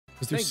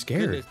Because they're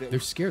scared. They're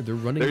scared. They're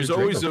running. There's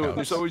always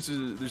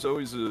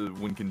a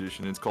win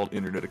condition. It's called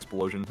internet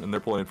explosion, and they're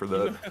playing for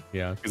that.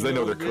 Yeah. Because they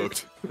know they're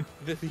cooked.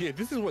 This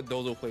is what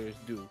dozo players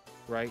do,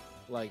 right?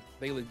 Like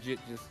they legit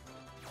just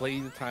play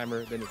the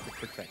timer, then it's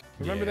protect.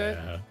 Remember that?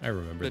 Yeah, I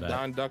remember that. The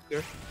Don Ductor.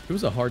 It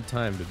was a hard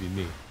time to be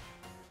me.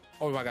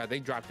 Oh my god, they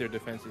dropped their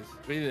defenses.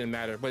 It didn't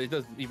matter, but it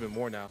does even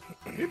more now.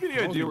 Do you have any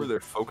idea where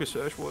their focus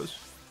hash was?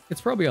 It's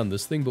probably on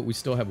this thing, but we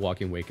still have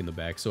Walking Wake in the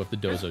back, so if the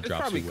dozo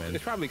drops, probably, we win.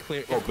 It's probably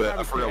clear. Oh, bet.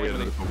 I forgot we had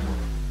another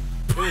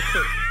Pokemon. It was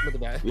clear. Look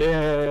at that.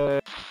 Yeah.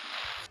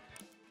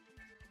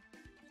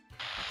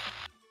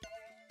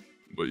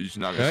 But he's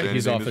not gonna say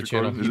He's off the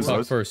channel. He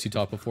talked first. He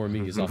talked before me.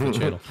 He's off the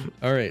channel.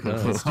 All right, now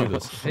let's do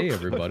this. Hey,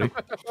 everybody.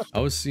 I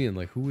was seeing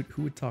like who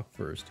would talk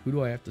first. Who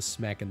do I have to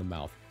smack in the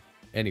mouth?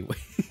 Anyway.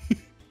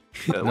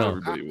 Hello,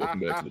 everybody.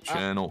 Welcome back to the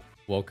channel.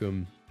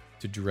 Welcome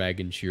to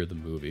Dragon Cheer the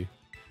movie.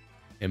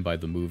 And by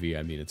the movie,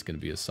 I mean it's going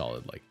to be a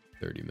solid like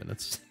 30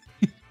 minutes.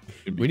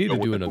 We need to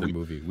do another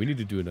movie. We need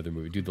to do another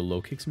movie. Do the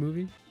Low Kicks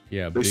movie?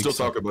 Yeah. They still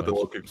talk about the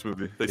Low Kicks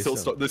movie. They still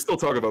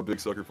talk about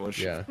Big Sucker Punch.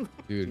 Yeah,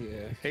 dude.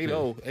 Yeah.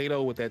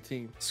 8-0 with that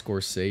team.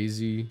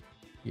 Scorsese,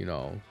 you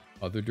know,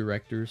 other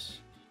directors,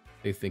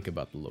 they think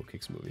about the Low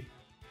Kicks movie.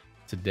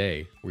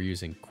 Today we're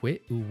using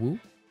Quit Uwu.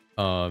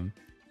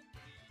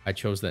 I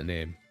chose that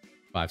name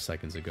 5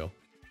 seconds ago.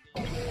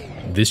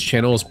 This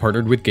channel is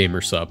partnered with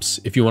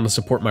GamerSupps. If you want to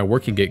support my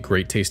work and get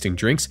great tasting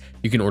drinks,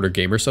 you can order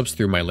GamerSupps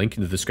through my link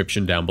in the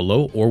description down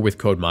below or with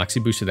code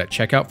Moxie boosted at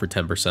checkout for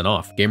 10%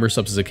 off.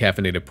 GamerSupps is a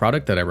caffeinated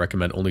product that I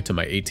recommend only to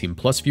my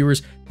 18+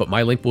 viewers, but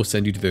my link will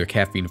send you to their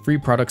caffeine-free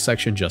product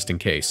section just in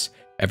case.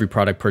 Every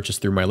product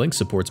purchased through my link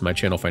supports my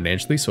channel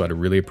financially, so I'd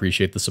really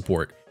appreciate the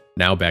support.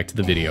 Now back to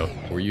the video.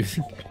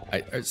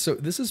 So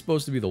this is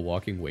supposed to be the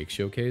Walking Wake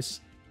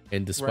showcase.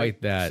 And despite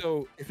that,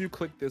 so if you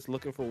click this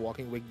looking for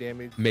Walking Wake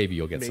damage, maybe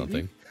you'll get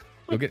something.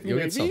 You'll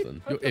get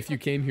something. If you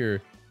came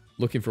here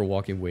looking for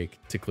Walking Wake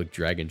to click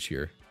Dragon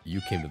Cheer,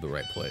 you came to the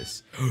right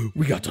place.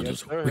 We got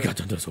Dondozo. We got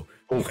Dondozo.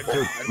 Oh,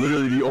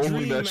 literally the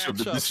only matchup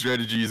that this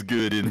strategy is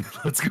good in.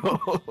 Let's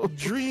go.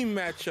 Dream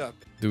matchup.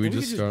 Do we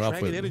just start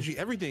off with energy?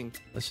 Everything.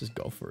 Let's just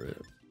go for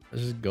it.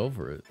 Let's just go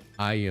for it.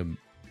 I am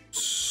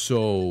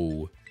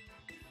so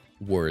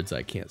words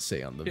I can't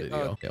say on the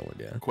video.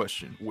 Yeah.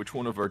 Question: which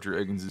one of our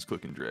dragons is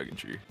clicking Dragon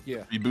Cheer?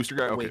 Yeah. The booster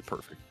guy. Okay,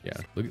 perfect. Yeah.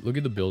 Look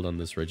at the build on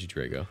this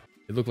Regidrago.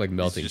 It looked like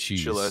melting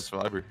cheese. Chill ass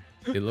fiber.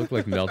 It looked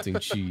like melting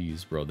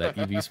cheese, bro. That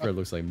EV spread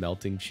looks like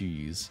melting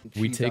cheese.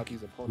 We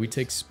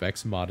take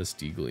Specs Modest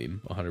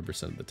D-Gleam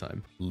 100% of the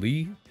time.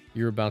 Lee,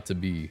 you're about to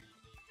be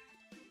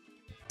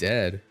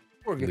dead.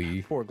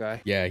 Lee. Poor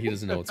guy. Yeah, he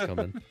doesn't know what's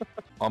coming.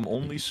 I'm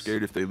only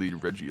scared if they lead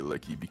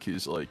Regieleki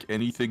because like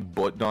anything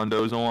but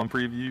Dondozo on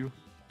preview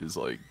is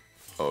like,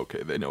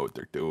 okay, they know what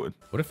they're doing.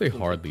 What if they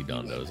hard lead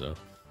Dondozo?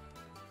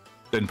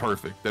 Then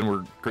perfect. Then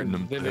we're critting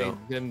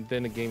them.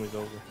 Then the game is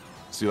over.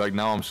 See, like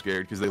now I'm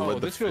scared because they led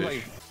the fish.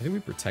 Like, I think we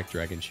protect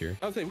Dragon Cheer.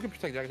 I was saying we can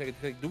protect Dragon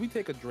Cheer. Do we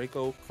take a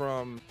Draco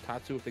from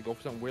Tatsu if they go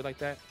for something weird like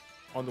that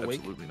on the wake?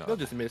 Absolutely not. They'll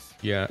just miss.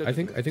 Yeah, I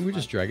think we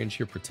just Dragon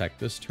Cheer protect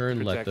this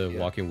turn, let the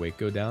Walking Wake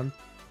go down,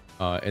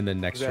 and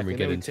then next turn we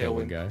get in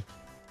Tailwind guy.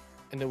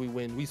 And then we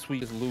win. We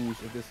sweep, just lose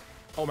if this.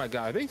 Oh my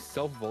god, are they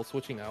self-vote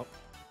switching out?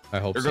 I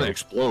hope they're gonna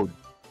explode.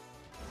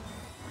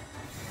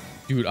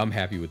 Dude, I'm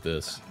happy with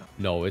this.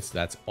 No,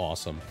 that's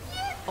awesome.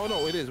 Oh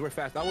no, it is. We're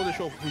fast. I wasn't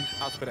sure if we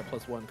outsped at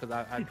 +1 because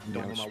I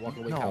don't know my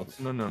Walking Wake counts.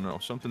 No.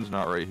 Something's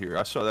not right here.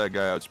 I saw that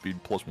guy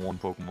outspeed +1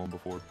 Pokemon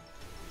before.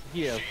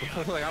 Yeah,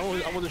 like I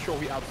wasn't sure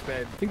if we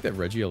outsped. I think that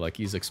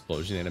Regieleki's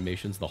explosion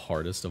animation's the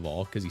hardest of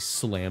all because he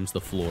slams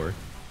the floor.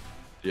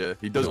 Yeah,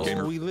 he does.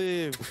 No, we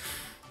live.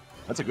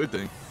 That's a good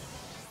thing.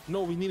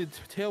 No, we needed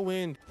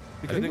Tailwind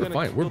because they're gonna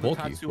fine. We're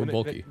bulky. We're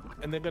bulky.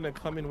 And they're gonna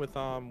come in with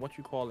what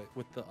you call it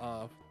with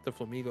the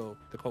Flamigo,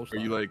 the coast. Are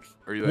you like?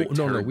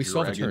 No, we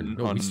still have a turn.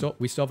 No,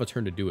 we still have a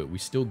turn to do it. We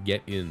still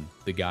get in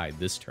the guy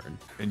this turn.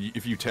 And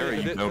if you Terra,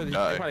 you don't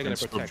die. And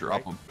still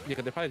drop them. Yeah,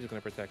 because they're probably just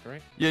gonna protect,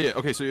 right? Yeah.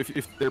 Okay, so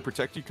if they're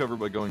protect, you cover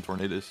by going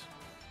Tornadus.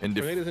 And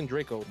if Tornadus and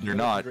Draco. You're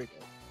not. And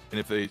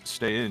if they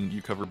stay in,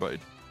 you cover by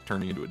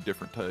turning into a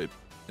different type.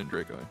 And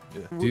Draco,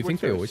 yeah. Do you think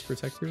they always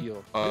protect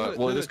you?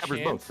 Well, this covers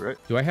both, right?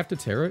 Do I have to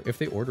Terra? If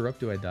they order up,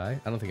 do I die?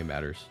 I don't think it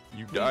matters.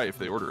 You die if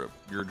they order up.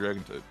 You're a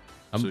dragon type.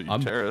 So you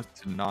Terra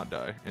to not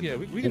die. Yeah,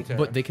 we can Terra.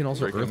 But they can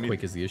also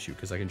Earthquake is the issue,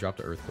 because I can drop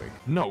to Earthquake.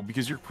 No,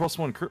 because you're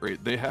 +1 crit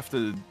rate. They have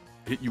to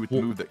hit you with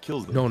the move that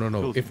kills them. No.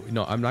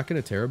 No, I'm not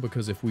gonna Terra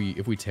because if we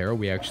Terra,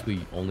 we actually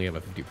only have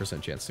a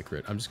 50% chance to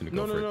crit. I'm just gonna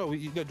go for it. No.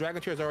 The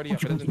Dragon Chair is already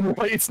up.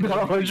 It's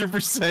not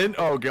 100%.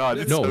 Oh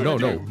god.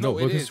 No,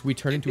 because we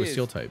turn into a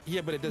Steel type.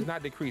 Yeah, but it does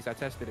not decrease. I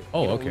tested it.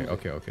 Oh,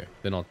 okay.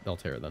 Then I'll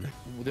Terra then.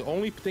 The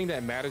only thing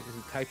that matters is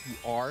the type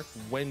you are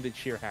when the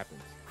cheer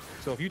happens.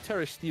 So if you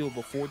Terra Steel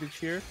before the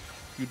cheer,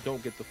 you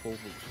don't get the full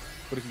boost.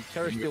 But if you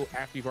Terra Steel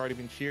after you've already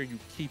been cheered, you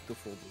keep the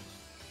full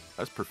boost.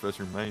 That's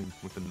Professor Maine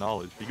with the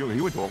knowledge. He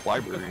went to a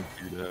library and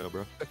figured it out,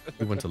 bro.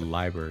 We went to the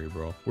library,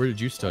 bro. Where did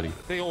you study?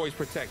 They always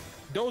protect.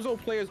 Dozo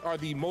players are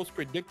the most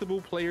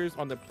predictable players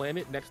on the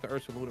planet next to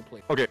Ursa Luna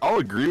players. Okay, I'll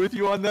agree with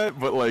you on that,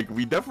 but like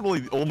we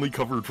definitely only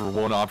covered for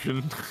one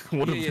option.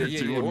 One of their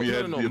two, and we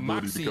had the ability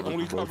Moxie to cover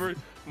only for both. covered.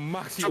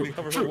 Moxie only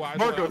covered for wide.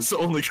 Marcos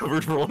only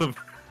covered for one of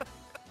them.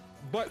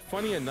 But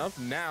funny enough,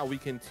 now we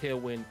can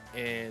Tailwind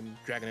and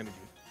Dragon Energy.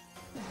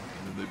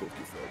 And they both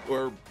get fried.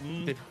 Or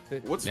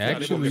what's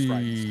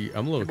Actually,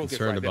 I'm a little They both get concerned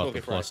fried. They about both the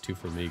get fried. +2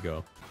 for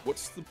Migo.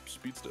 what's the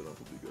speed stat on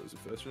Flamigo? Is it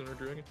faster than our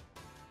dragon?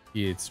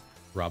 It's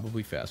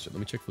probably faster. Let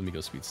me check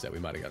Flamigo's speed stat. We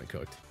might have gotten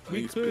cooked. I We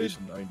think it's could- base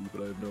 90,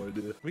 but I have no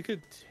idea. We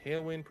could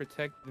Tailwind,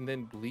 Protect, and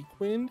then Bleak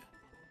Wind.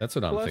 That's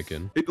what I'm Plus-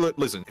 thinking.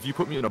 Listen, if you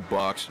put me in a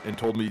box and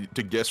told me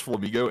to guess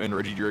Flamigo and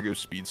Regidrago's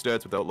speed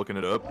stats without looking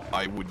it up,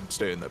 I would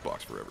stay in that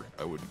box forever.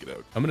 I wouldn't get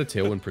out. I'm gonna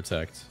Tailwind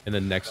Protect, and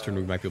then next turn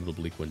we might be able to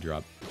Bleak Wind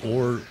drop,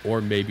 or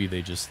maybe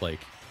they just like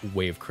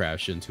wave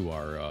crash into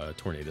our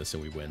Tornadus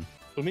and we win.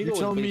 Flamigo is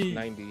telling base me-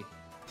 90.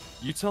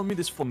 You tell me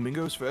this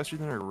Flamingo is faster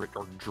than our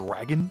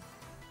dragon?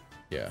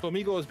 Yeah.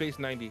 Flamigo is base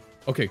 90.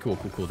 Okay. Cool.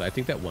 I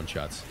think that one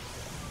shots.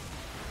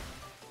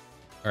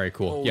 All right.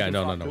 Cool. Oh, Yeah. we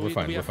No. can We're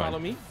fine. We We're have Follow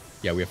fine. Me?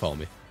 Yeah. We have follow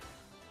me.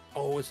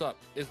 Oh, it's up.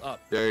 It's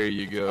up. There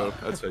you go.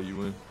 That's how you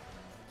win.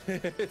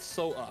 It's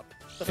so up.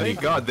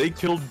 Thank God they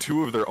killed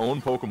two of their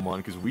own Pokemon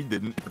because we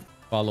didn't.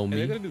 Follow And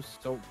they're me. gonna do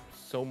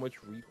so much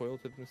recoil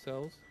to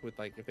themselves with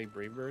like if they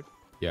Brave Bird.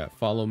 Yeah.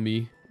 Follow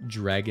me.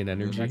 Dragon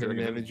Energy. Dragon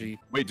Energy.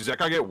 Wait, does that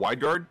guy get Wide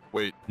Guard?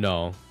 Wait,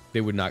 No,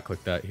 they would not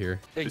click that here.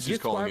 It This is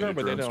gets calling it a Wyvern,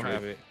 but they drone don't strike.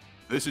 have it.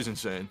 this is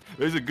insane.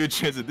 There's a good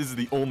chance that this is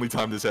the only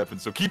time this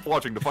happens, so keep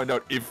watching to find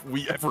out if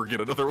we ever get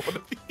another one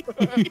of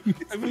these.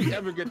 If we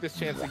ever get this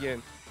chance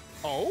again.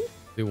 Oh,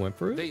 They went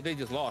for it. they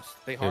just lost.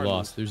 They They hard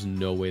lost. There's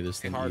no way this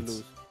They thing hard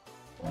beats.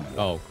 lose.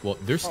 Oh well,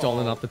 they're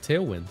stalling Oh. out the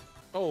Tailwind.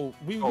 Oh,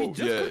 we Oh,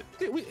 just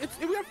yeah. we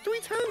have 3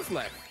 turns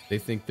left. They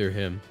think they're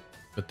him,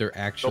 but they're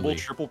Double, actually.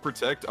 triple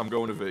protect. I'm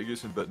going to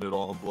Vegas and betting it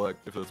all on black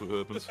if that's what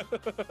happens. Oh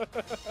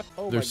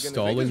They're my goodness,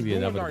 stalling they just the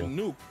ruined our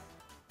inevitable. nuke.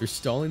 They're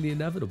stalling the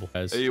inevitable.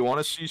 Guys. Hey, you want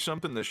to see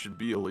something that should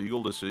be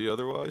illegal to see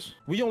otherwise?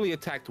 We only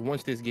attacked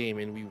once this game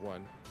and we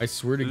won. I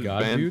swear to This is God,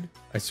 banned. dude.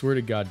 I swear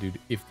to God, dude.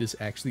 If this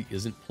actually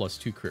isn't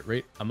 +2 crit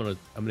rate, I'm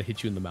gonna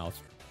hit you in the mouth.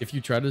 If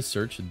you try to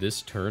search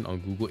this turn on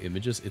Google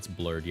Images, it's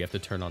blurred. You have to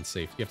turn on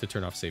safe. You have to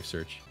turn off safe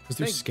search because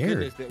they're Thank scared.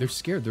 goodness that- They're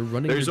scared. They're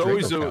running. There's their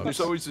always Draco a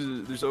Cows.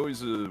 there's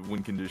always a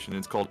win condition.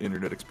 It's called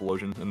internet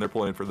explosion, and they're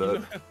playing for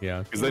that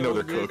Yeah. because they know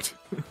they're No, cooked.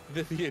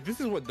 This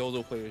is what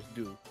Dozo players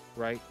do,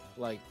 right?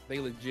 Like they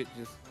legit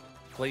just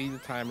play the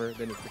timer,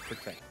 then it's to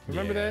protect.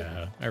 Remember that?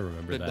 Yeah, I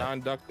remember The that.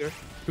 Don Ductor.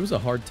 It was a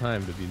hard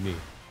time to be me.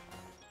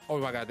 Oh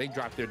my God, they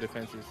dropped their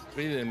defenses.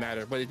 It didn't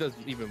matter, but it does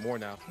even more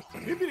now.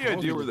 You have any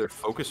idea where their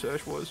focus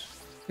ash was?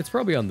 It's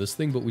probably on this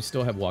thing, but we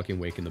still have Walking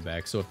Wake in the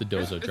back. So if the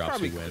Dozo It's drops,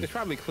 probably, we win. It's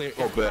probably clear.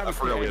 Oh, it's bet I probably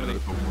forgot we clear had another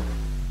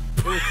Pokemon.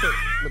 It was clear.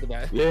 Look at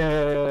that.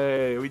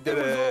 Yay, we It did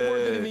was all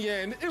worth it in it! the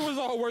end. It was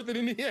all worth it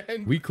in the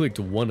end. We clicked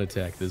one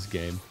attack this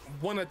game.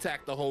 One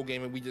attack the whole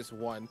game and we just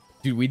won.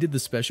 Dude, we did the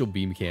special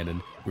beam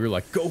cannon. We were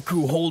like,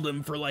 Goku, hold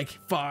him for like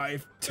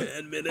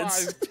 5-10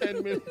 minutes.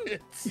 5-10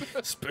 minutes.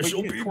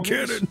 Special Wait, beam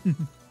Tornadus?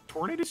 cannon.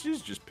 Tornadus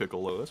is just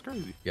Piccolo. That's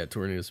crazy. Yeah,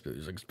 Tornado Spirit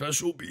is like,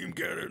 special beam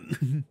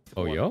cannon.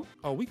 Oh, yo?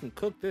 Oh, we can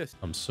cook this.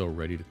 I'm so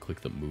ready to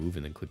click the move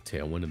and then click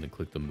Tailwind and then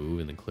click the move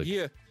and then click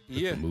Yeah,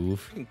 yeah. the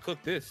move. We can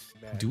cook this.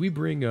 Do we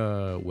bring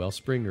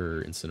Wellspring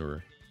or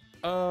Incineroar?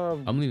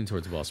 Um, I'm leaning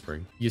towards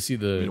Wellspring. You see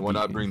the... I mean, why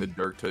not bring the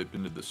Dark type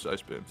into the Psy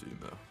Spam team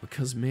though?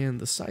 Because, man,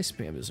 the Psy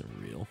Spam isn't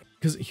real.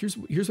 Because here's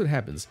what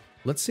happens.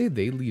 Let's say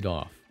they lead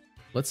off.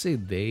 Let's say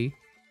they,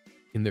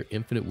 in their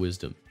infinite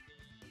wisdom,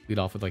 lead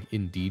off with like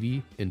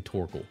Indeedee and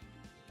Torkoal.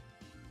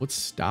 What's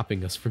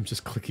stopping us from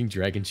just clicking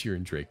Dragon Cheer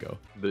and Draco?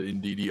 The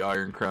Indeedee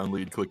Iron Crown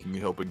lead, clicking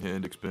Helping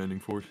Hand, Expanding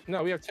Force.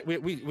 no, we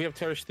have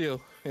Terra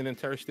Steel and then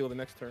Terra Steel the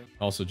next turn.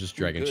 Also, just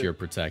Dragon good. Cheer,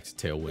 Protect,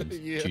 Tailwind,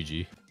 Yeah.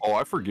 GG. Oh,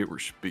 I forget we're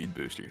Speed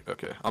Booster.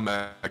 Okay, I'm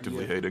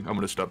actively Yeah. hating. I'm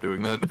gonna stop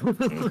doing that.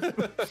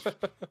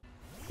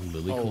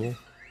 Lilycole.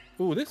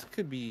 Ooh, this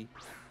could be.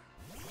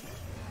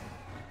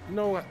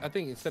 No, I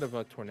think instead of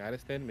a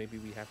Tornadus, then maybe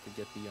we have to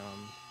get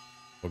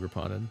the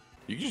Ogerponin.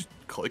 You can just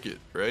click it,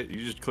 right?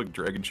 You just click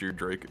Dragon Cheer,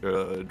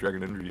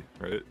 Dragon Energy,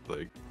 right?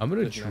 Like, I'm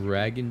gonna Doesn't matter.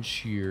 Dragon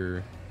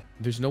Cheer.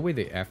 There's no way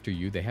they after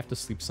you. They have to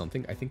sleep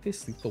something. I think they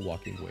sleep the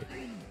Walking Way.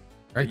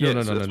 Right? yeah,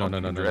 No, so that's why I'm no,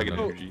 doing no. Dragon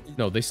no. Energy.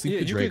 No, they sleep Yeah,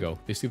 the you could- Drago.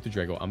 They sleep the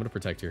Drago. I'm gonna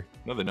protect here.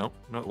 No, they don't.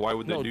 No, why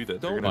would they no. do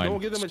that? They're Don't gonna- Fine.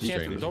 don't give them a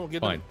chance. Straight. Don't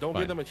give Fine, them don't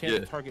fine. give them a chance Yeah.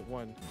 to target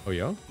one. Oh,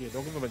 yeah? Yeah,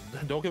 don't give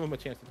them a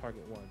chance to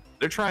target one.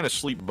 They're trying to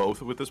sleep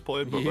both with this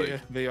play, but Yeah,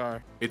 like, they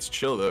are. it's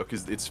chill though,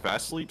 because it's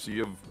fast sleep, so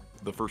you have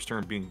the first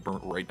turn being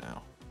burnt right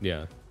now.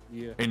 Yeah.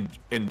 Yeah.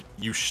 And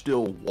you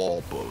still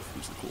wall both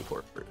is the cool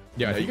part.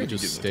 Yeah, I Now think you I can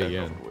just get an stay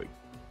attack in. off the way.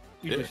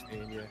 You yeah. just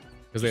yeah.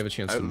 Because they have a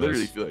chance I to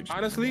literally miss. feel like just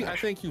Honestly, I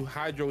mash. think you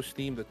Hydro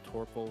Steam the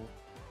Torkoal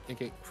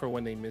for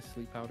when they miss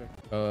Sleep Powder.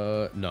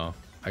 No.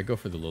 I go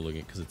for the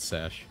Lilligant because it's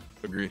Sash.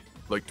 Agree.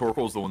 Like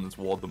Torkoal's the one that's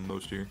walled the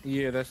most here.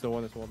 Yeah, that's the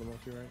one that's walled the most.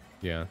 You're right.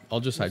 Yeah,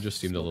 I'll just Hydro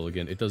Steam the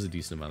Lilligant. It does a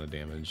decent amount of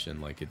damage,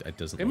 and like it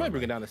doesn't. They might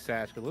bring it down to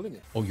Sash because Lilligant.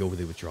 Oh, yo,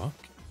 they withdraw?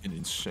 And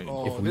insane.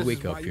 Oh, If we this wake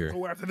is up why here- you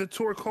go after the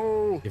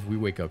Torkoal. If we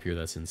wake up here,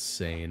 that's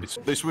insane.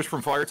 They switch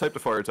from fire type to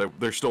fire type.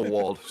 They're still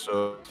walled,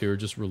 so They're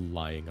just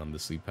relying on the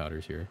sleep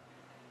powders here.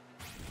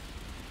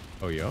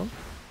 Oh, yo?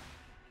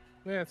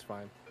 Yeah, it's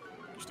fine.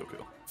 you still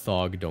kill.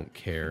 Thog don't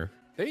care.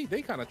 They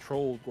kind of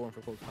trolled going for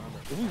close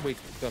combat. If we wake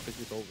up, it's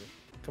just over.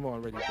 Come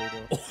on, ready,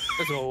 Jojo.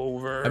 It's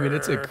over. I mean,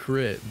 it's a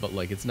crit, but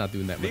like it's not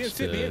doing that much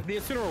to... the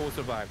Incineroar will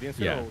survive. The Incineroar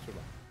Yeah. will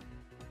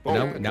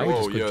survive. Now we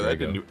just click that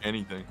didn't Drago. do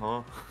anything,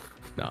 huh?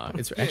 Nah,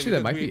 it's Yeah, actually that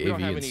because might we be don't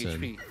AV have and any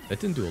Sin. HP. That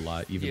didn't do a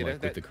lot, even Yeah, like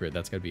with that- the crit.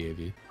 That's gotta be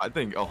AV. I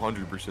think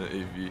 100%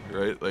 AV,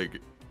 right? Like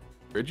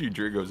Reggie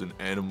Drago's an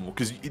animal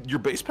because your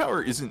base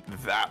power isn't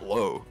that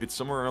low. It's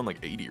somewhere around like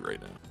 80 right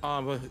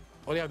now.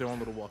 But they have their own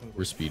little walking.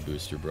 We're speed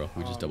booster, bro.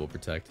 We just double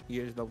protect.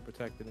 Yeah, it's double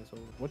protected and so.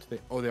 What's they?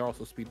 Oh, they're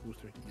also speed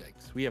booster.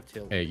 Yikes. We have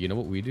tail. Hey, you know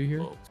what we do here?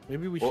 Well,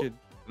 Maybe we well, should,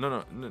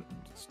 no,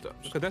 stop.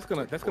 because that's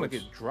gonna Points.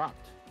 get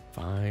dropped.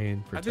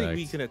 Fine, protect. I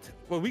think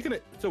we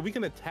can. We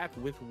can attack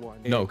with one.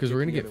 No, and because we're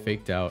gonna the get other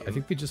faked one. out. I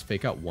think we just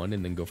fake out one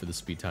and then go for the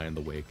speed tie in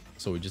the wake.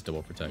 So we just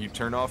double protect. You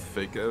turn off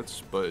fake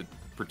outs, but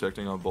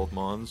protecting on both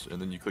mons,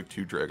 and then you click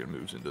 2 dragon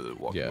moves into the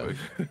walk Yeah. away.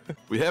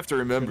 We have to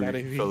remember, That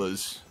AV.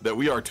 fellas, that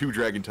we are 2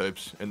 dragon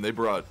types, and they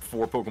brought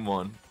 4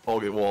 Pokemon, all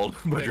get walled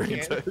by That dragon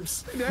can't-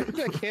 types.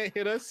 that can't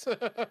hit us. Yeah.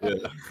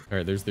 All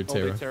right, there's their Oh, they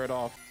Terra. tear it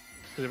off.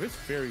 Because if it's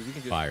fairy, we can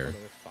just Fire. Oh,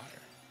 no, it's fire.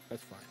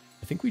 That's fine.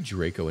 I think we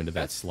Draco into that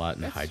That's- slot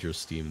and that's- Hydro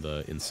Steam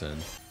the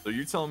Incend. So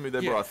you're telling me they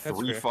Yeah, brought that's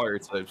 3 fair. fire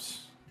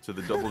types to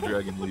the double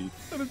dragon league?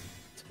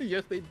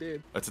 Yes, they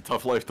did. That's a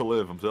tough life to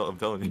live, I'm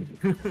telling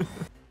you.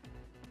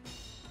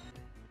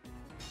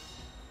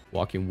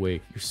 Walking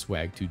Wake, your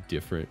swag too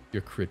different.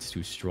 Your crit's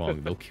too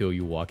strong. They'll kill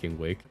you Walking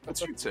Wake. That's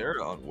your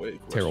Terra on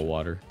Wake. Terra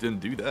Water. Didn't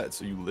do that,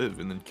 so you live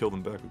and then kill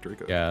them back with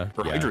Draco. Yeah,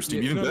 Or yeah. Hydro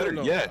Steam, even better.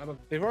 Yeah.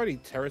 They've already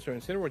Terrace or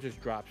Incineroar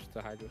just drops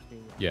to Hydro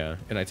Steam. Yeah,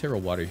 and I Terra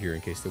Water here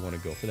in case they want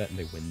to go for that and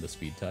they win the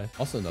speed tie.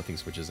 Also, nothing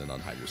switches in on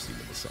Hydro Steam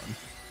in the sun.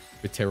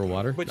 With Terra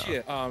Water? But no.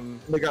 yeah,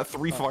 They got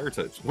 3 fire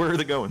types. Where are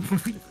they going?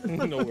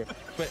 nowhere.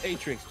 But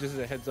Atrix, just as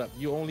a heads up,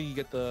 you only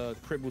get the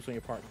crit boost on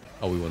your partner.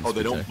 Oh, we won the Oh, they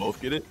speed don't tie. both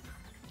get it?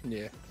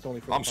 Yeah, it's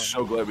only for I'm the partner.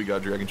 so glad we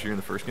got Dragon Cheer in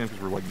the first game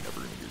because we're like never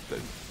gonna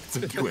use that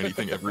to do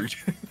anything ever.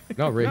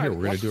 No, right here. Guys,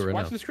 We're going to do it right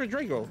watch now. this crit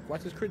Draco.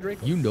 Watch this crit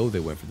Draco. You know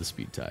they went for the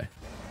speed tie.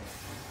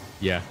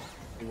 Yeah.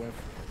 They went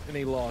and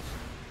they lost.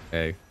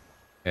 Hey.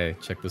 Hey,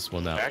 check this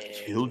one out. That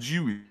killed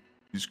you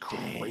is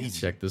crazy.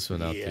 Check this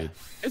one out, dude.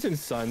 It's in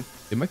Sun.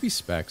 They might be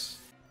specs.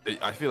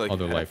 I feel like Oh,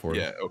 they're Life Orb.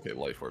 Yeah, okay,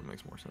 Life Orb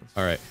makes more sense.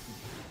 All right.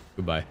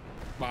 Goodbye.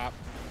 Bop.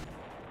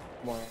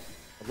 Come on.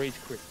 Rage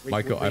crit.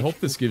 Michael, I hope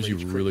this gives you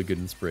rage crit. really good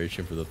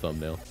inspiration for the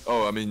thumbnail.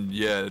 Oh, I mean,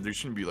 yeah, there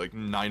shouldn't be like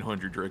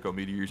 900 Draco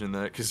meteors in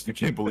that because I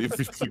can't believe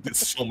we've played this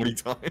so many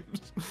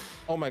times.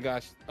 Oh my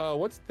gosh.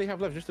 What's they have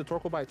left? Just the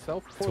Torkoal by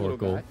itself? Poor little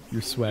Torkoal, guy.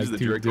 your swag's Use the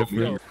too Draco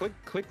different. Yo,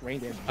 click Rain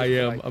Dance. I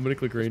am. Like, I'm gonna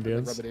click Rain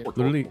just Dance. rub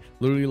it in.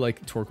 Literally,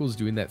 like Torkoal's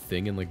doing that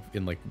thing in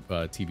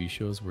TV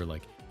shows where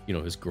like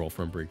his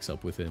girlfriend breaks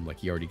up with him. Like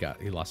he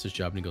lost his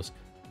job and he goes,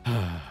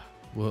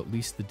 well, at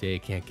least the day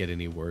can't get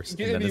any worse.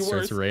 Get And then any it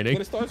starts worse. raining.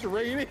 When it starts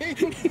raining.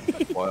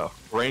 Wow.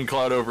 Rain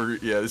cloud over.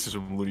 Yeah, this is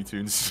some Looney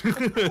Tunes.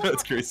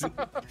 That's crazy.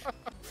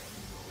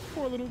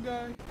 Poor little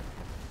guy.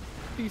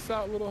 Peace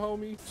out, little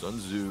homie. Sun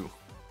Tzu.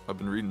 I've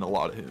been reading a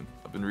lot of him.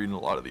 I've been reading a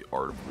lot of the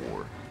Art of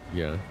War.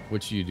 Yeah.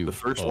 What you do? The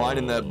first line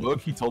in that Oh.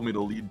 book, he told me to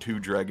lead 2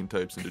 dragon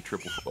types into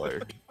triple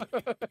fire.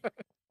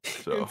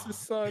 So, It's the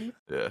sun.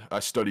 yeah, I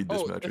studied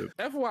this Oh, matchup.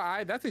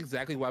 FYI, that's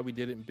exactly why we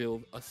didn't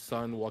build a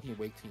Sun Walking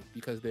Wake team,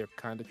 because they're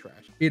kind of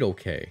trash. It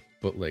okay,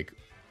 but like,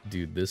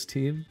 dude, this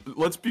team.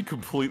 Let's be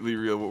completely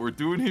real. What we're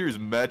doing here is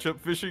matchup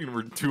fishing, and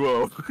we're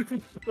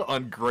 2-0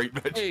 on great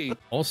matchup. Hey,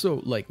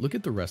 Also, like, look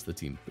at the rest of the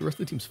team. The rest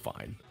of the team's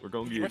fine. We're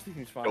going the to rest get of the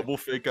team's fine. double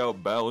fake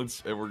out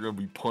balance, and we're going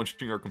to be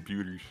punching our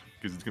computers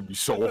because it's going to be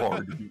so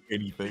hard to do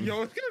anything.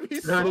 Yo, it's gonna be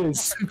There it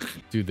so. is.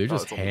 Dude, they're Oh,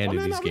 just it's only- handing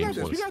Oh, no, these no, we got games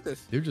this. to We us. got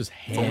this. They're just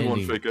It's only one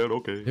handing. fake out,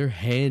 okay. They're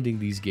handing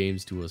these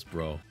games to us,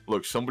 bro.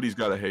 Look, somebody's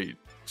got to hate.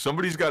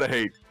 Somebody's got to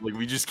hate. Like,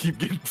 we just keep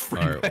getting free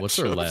All right, what's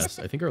our matchups. last?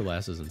 I think our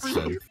last is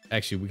Incend.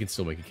 Actually, we can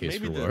still make a case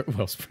Maybe for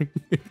Wellspring.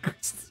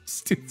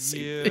 Just do the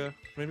same Yeah, thing.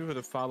 maybe for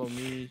the follow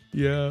me.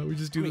 Yeah, we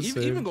just do I mean, the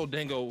even, same. even though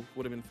Dango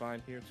would have been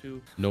fine here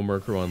too. No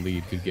Murkrow on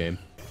lead. Good game.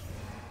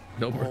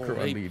 No Murkrow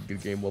on they- lead.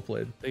 Good game. Well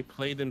played. They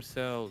played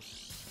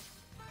themselves.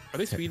 Are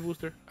they speed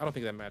booster? I don't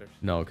think that matters.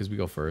 No, because we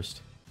go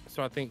first.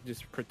 So I think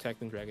just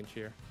protect and Dragon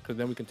Cheer, because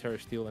then we can Terra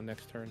Steel the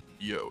next turn.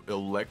 Yo,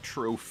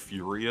 Electro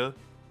Furia.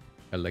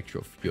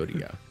 Electro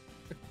Furia.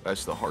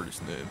 That's the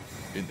hardest name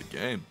in the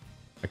game.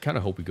 I kind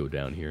of hope we go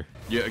down here.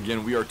 Yeah,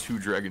 again, we are 2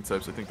 dragon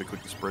types. I think they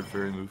click the spread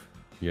fairy move.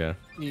 Yeah.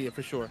 Yeah,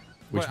 for sure.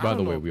 Which, But by I the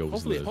don't way, know. we always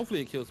hopefully, live.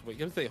 hopefully it kills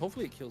Wake. I was gonna say,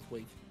 hopefully it kills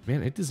Wake.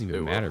 Man, it doesn't It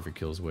even will. matter if it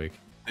kills Wake.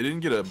 They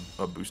didn't get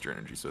a booster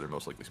energy, so they're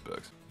most likely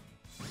specs.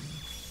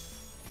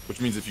 Which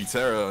means if you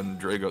Terra and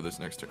Drago this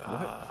next turn. What?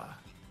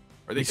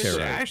 Are they We Terra.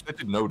 Sash? That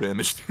did no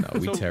damage. No,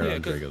 we So, Terra yeah,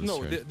 on 'cause- Drago this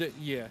no, turn.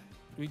 yeah,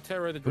 We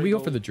Terra the Draco. Can we go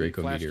for the we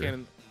Draco flash meteor?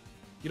 cannon.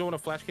 You don't want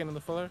to flash cannon the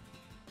Flutter?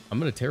 I'm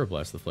gonna Terra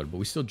Blast the Flutter, but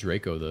we still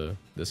Draco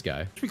this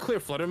guy. To be clear,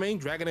 Flutter main,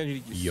 Dragon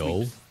Energy Yo.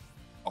 sweeps.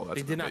 Oh, that's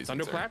They an did not amazing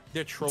thunderclap.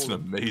 They're It's trolling.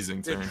 an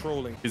amazing They're turn.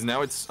 trolling. Because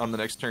now it's on the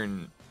next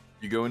turn,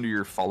 you go into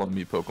your Follow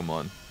Me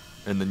Pokemon,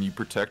 and then you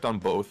protect on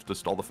both to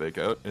stall the fake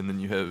out, and then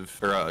you have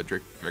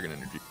Dragon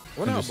Energy.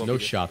 What And else? there's no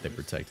shot they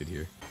protected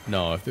here.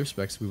 No, if they're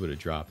specs, we would have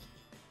dropped.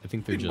 I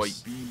think they're It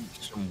just might be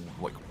some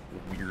like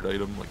weird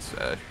item like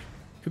Sash.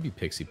 could be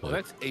Pixie Well,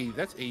 Plate.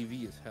 that's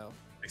AV as hell.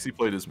 Pixie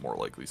Plate is more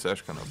likely.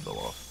 Sash kind of fell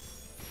off.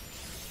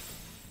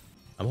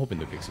 I'm hoping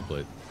they're Pixie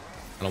Plate.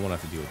 I don't want to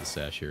have to deal with the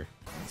Sash here.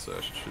 And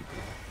Sash it should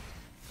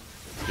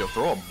be. Yo,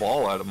 throw a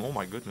ball at him. Oh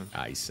my goodness.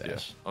 Ice Yeah, Sash.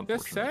 That's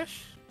unfortunate.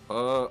 Sash.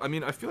 I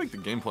mean, I feel like the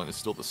game plan is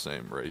still the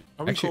same, right?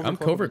 Are we Actually, I'm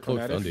Covert Cloak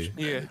Chromatic?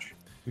 Thunder. Yeah,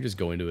 We just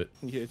go into it.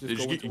 yeah. Just Did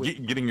go you into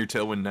it. getting your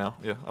Tailwind now?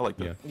 Yeah, I like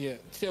that. Yeah. Yeah,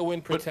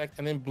 Tailwind protect,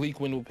 and then Bleak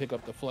Wind will pick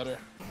up the Flutter.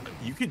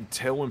 You can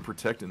Tailwind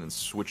Protect and then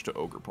switch to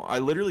Ogre Pawn. I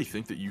literally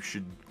think that you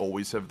should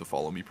always have the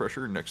Follow Me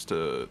pressure next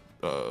to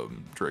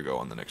Drago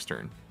on the next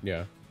turn.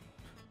 Yeah.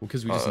 Well,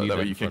 because we just need that that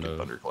way in you can't front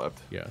get of. thunderclapped.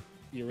 Yeah.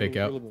 Yeah, Fake really-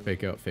 out, really-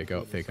 fake out, fake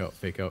out, fake out,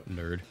 fake out,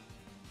 nerd.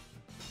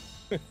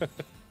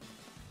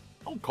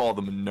 Don't call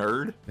them a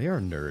nerd. They are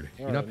a nerd.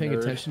 They You're are not a paying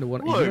nerd. attention to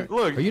what. Look,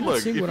 look, Are you not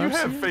look. seeing If what you I'm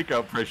have seeing? fake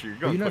out pressure, you're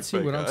going you not click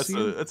seeing fake what out. I'm That's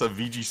seeing? that's a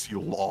VGC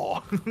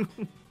law.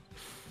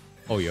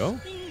 Oh, yo.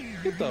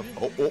 Get the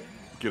oh,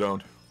 get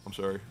owned. I'm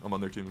sorry. I'm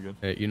on their team again.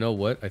 Hey, you know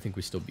what? I think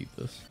we still beat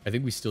this. I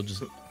think we still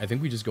just. I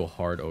think we just go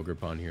hard Ogre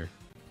Pawn here.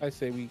 I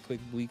say we click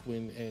Bleak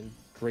Wind and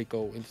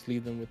Draco and just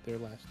leave them with their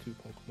last two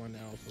Pokemon now.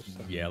 So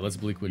suck. Yeah, let's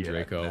Bleak Wind Yeah,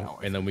 Draco, now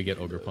I and then think we get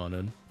we Ogre do. Pawn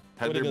in.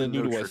 Had What are there they gonna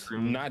been do no to trick us?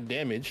 room, Not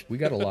damage. We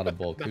got a lot of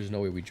bulk. There's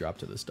no way we drop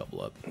to this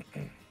double up.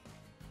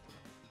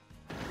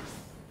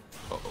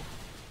 uh-oh.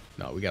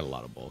 No, we got a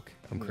lot of bulk.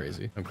 I'm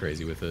crazy. I'm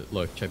crazy with it.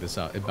 Look, check this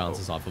out. It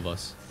bounces off of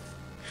us.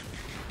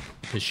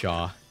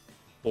 Pshaw.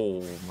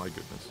 Oh my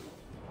goodness.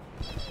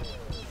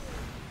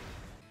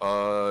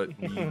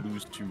 We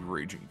lose to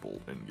Raging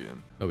Bolt in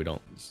game. No, we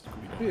don't.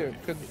 Yeah,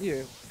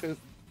 because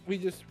we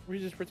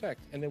just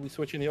protect, and then we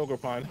switch in the Ogre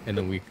Pawn. And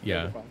then we,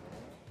 yeah. Ogre Pawn.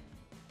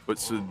 But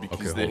so because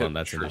Okay, they hold have on,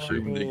 that's an Trick issue.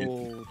 Room, they get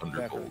Oh,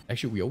 Thunderbolt. that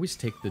Actually, we always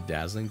take the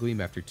Dazzling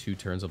Gleam after 2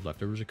 turns of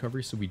leftovers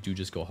recovery, so we do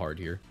just go hard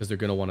here. Because they're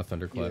going to want a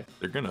Thunderclap. Yeah.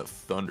 They're gonna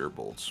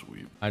Thunderbolt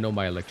sweep. I know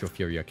my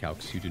Electrofuria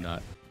calcs, you do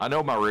not. I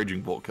know my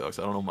Raging Bolt calcs.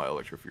 I don't know my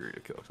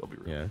Electrofuria calcs. I'll be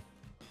real. Yeah.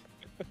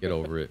 Get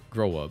over it.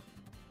 Grow up.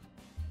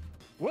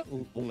 What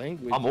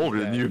language? I'm is older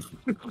than that?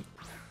 you.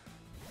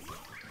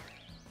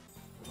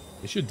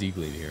 They should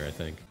deglean here, I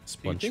think. Do you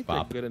Sponge think they're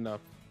Bop. good enough?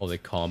 Oh, they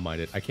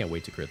calm-minded. I can't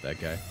wait to crit that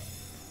guy.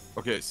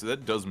 Okay, so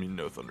that does mean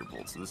no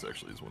Thunderbolt, so this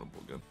actually is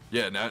winnable again.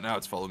 Yeah, now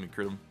it's follow me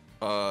crit 'em.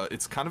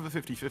 It's kind of a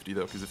 50-50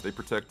 though, because if they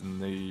protect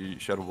and they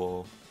Shadow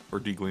Ball or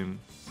Degleam,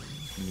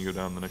 then you go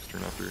down the next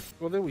turn after.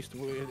 Well, then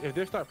if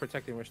they start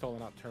protecting, we're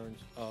stalling out turns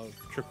of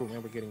Trick Room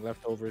and we're getting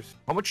leftovers.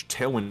 How much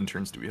Tailwind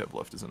turns do we have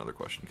left is another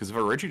question. Because if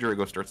our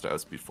Regidrago starts to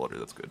outspeed Flutter,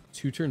 that's good.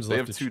 2 turns They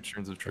left have to 2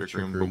 turns of Trick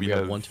Trick Room, Room. but We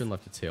have 1 turn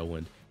left to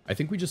Tailwind. I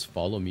think we just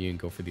follow me and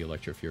go for the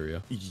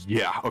Electrofuria.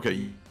 Yeah,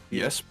 okay,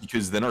 yes,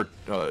 because then our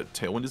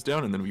Tailwind is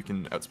down, and then we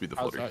can outspeed the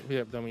Flutter. Outside, we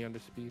have dummy under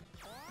speed.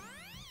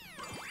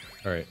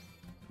 All right.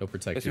 No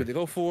Let's see protector. what they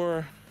go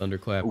for.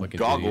 Thunderclap. Ooh, like an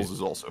Goggles idiot.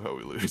 is also how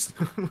we lose.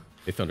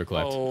 They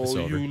Thunderclapped. It's Oh,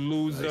 over. you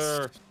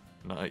loser.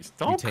 Nice.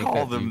 Don't take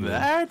call that them Degleam.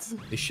 that.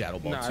 They Shadow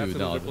Ball Nah, too. that's a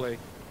No, loser play.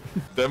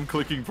 Them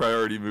clicking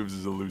priority moves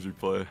is a loser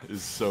play.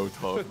 Is so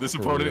tough. This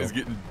For opponent real. is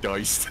getting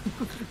diced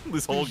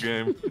this whole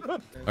game. All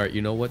right,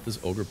 you know what? This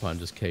Ogre Pawn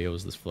just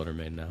KOs this Flutter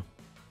main now.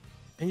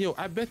 And yo,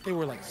 I bet they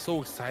were like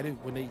so excited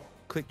when they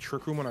clicked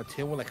Trick Room on our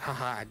tail. We're like,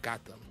 haha, I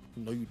got them.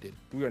 No, you did.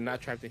 We are not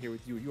trapped in here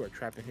with you. You are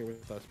trapped in here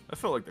with us. I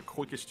felt like the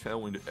quickest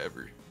tailwind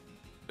ever.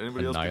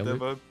 Anybody else get Annihilate?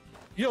 that vibe?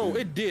 Yo,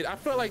 it did. I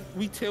felt like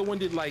we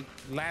tailwinded like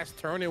last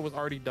turn. It was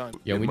already done.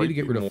 Yeah, It we might need to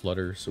get be rid more of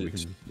Flutter so we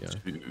can. Yeah.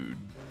 To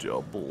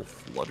double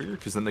Flutter,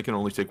 because then they can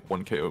only take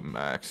 1 KO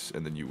max,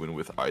 and then you win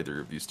with either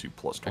of these 2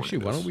 plus Actually,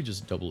 why don't tornadoes. we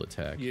just double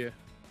attack? Yeah.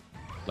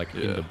 Like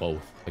Yeah. into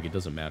both. Like it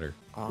doesn't matter.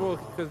 Well,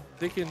 because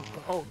they can.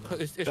 Oh,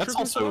 it's That's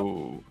Trick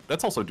Room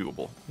also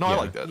doable. No, I Yeah.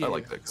 like that. Yeah, I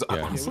like yeah. that because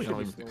Yeah. honestly, Yeah, I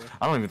we don't should be even, slower.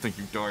 I don't even think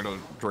you died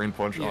on Drain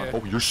Punch. Yeah.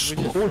 Oh, you're just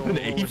slower slow, than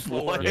we're Ape.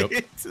 slower. What? Yep.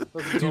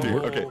 Let's Dude, go.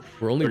 okay.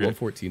 We're only Okay.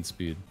 114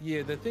 speed.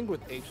 Yeah, the thing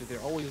with H is they're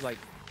always like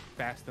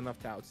fast enough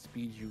to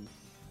outspeed you,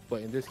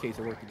 but in this case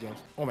it worked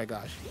against. Oh my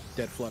gosh,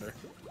 dead Flutter.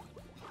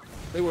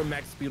 They were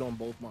max speed on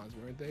both mons,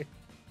 weren't they?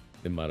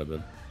 It might have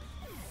been.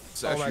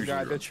 Sash Oh my usually God,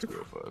 runs that's true.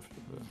 205.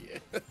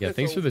 Yeah. Yeah,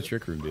 thanks for the So-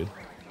 Trick Room, dude.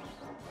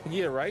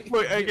 Yeah, right.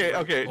 Wait,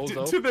 okay.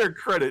 Bozo. To their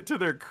credit,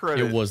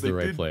 It was the they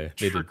right did play.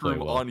 They did Trick play Room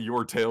well. on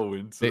your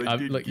tailwind. So They, they I'm,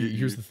 did like, get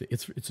here's you. the thing.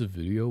 It's a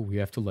video. We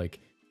have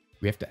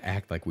to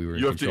act like we were in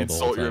You have to control the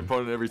whole insult your time.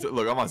 opponent every time.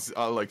 Look,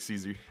 I like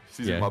Caesar.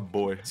 Caesar's Yeah. my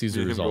boy. Caesar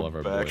Me and is him all go of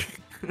our back.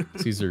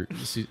 Caesar,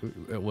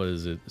 what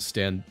is it?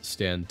 Stand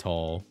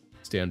tall,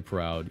 stand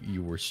proud.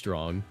 You were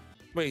strong.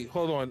 Wait,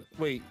 hold on.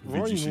 Wait,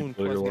 Roaring VGC Moon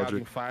player plus logic.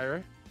 Gouging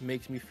Fire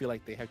makes me feel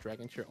like they have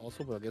Dragon Chair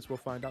also, but I guess we'll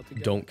find out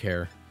together. Don't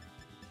care.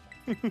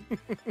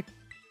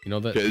 You know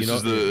that. Okay, you this know,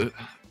 is the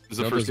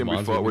you know first those game we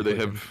mons fought where they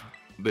played? have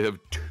They have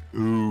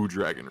 2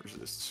 dragon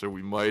resists, so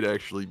we might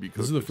actually be.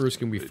 This is the first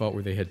game we fought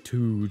where they had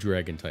 2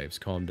 dragon types.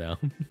 Calm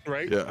down.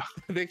 Right? Yeah.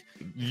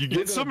 You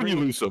get some and you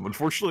lose some.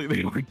 Unfortunately,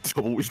 they only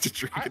double waste a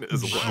dragon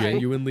as well.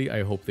 Genuinely,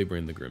 I hope they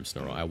bring the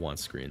Grimmsnarl. I want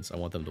screens. I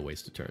want them to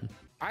waste a turn.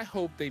 I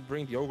hope they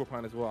bring the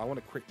Ogerpon as well. I want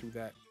to crit through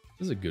that.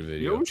 This is a good video.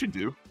 You know what we should do?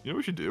 You know what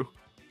we should do?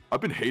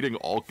 I've been hating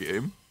all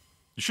game.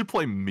 You should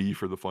play me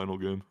for the final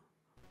game.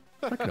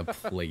 I'm not gonna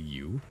play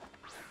you.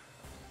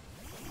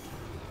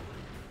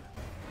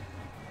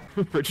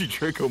 Reggie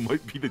Draco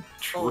might be the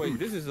truth. Oh wait,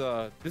 this is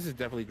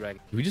definitely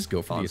dragon. Do we just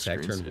go for On the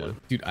attack screens, turn yeah.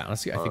 1? Dude,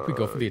 honestly, I think we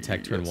go for the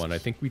attack turn yes. 1. I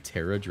think we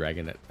Terra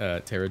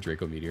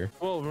Draco Meteor.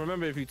 Well,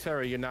 remember if you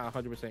Terra, you're not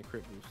 100%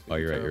 crit boost. Oh,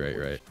 you're right,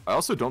 you're right. I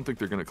also don't think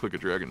they're gonna click a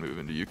dragon move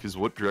into you, because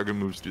what dragon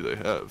moves do they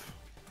have?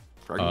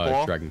 Dragon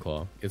Claw? Dragon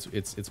Claw.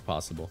 It's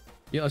possible.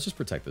 Yeah, let's just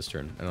protect this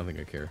turn. I don't think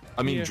I care.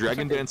 I mean, Yeah,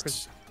 Dragon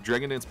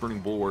Dance, Burning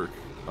Bulwark,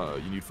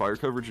 you need fire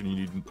coverage and you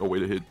need a way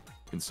to hit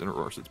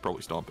Incineroar, so it's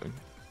probably Stomping.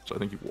 So I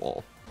think you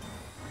wall.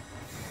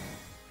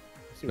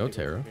 No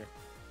Terra.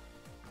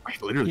 I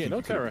literally Yeah, think no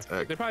you could've Terra.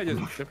 attacked. They're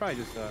probably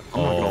just. I'm not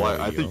gonna lie,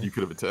 I yo. think you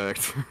could have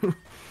attacked.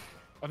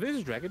 Are they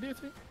just dragon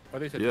dancing? Or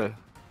they said yeah.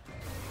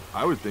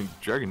 I would think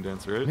Dragon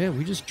Dance, right? Man,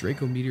 we just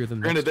Draco Meteor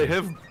them. Granted,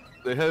 next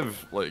they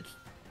have like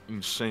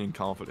insane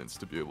confidence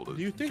to be able to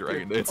Do you think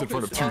Dragon they're- Dance in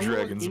front of okay, 2 so-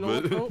 dragons, you know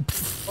but what,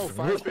 though? Oh,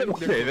 fire spin.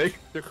 Okay,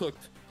 They're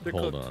cooked. They're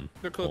Hold cooked. on.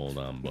 They're cooked. Hold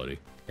on, buddy.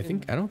 I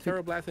And don't think.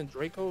 Terra Blast and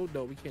Draco.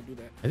 No, we can't do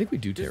that. I think we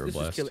do This Terra is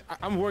Blast. killing.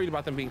 I'm worried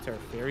about them being Terra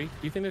Fairy. Do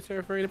you think they're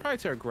Terra Fairy? They're probably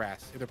Terra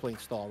Grass if they're playing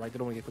stall, right? They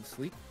don't want to get put to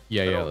sleep.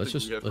 Yeah, I yeah. don't Let's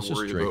think just we have to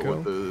worry about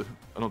what Draco.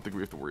 I don't think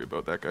we have to worry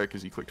about that guy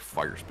because he clicked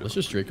Fire Spin. Let's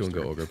on just the Draco and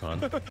go previous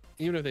Ogre Pond.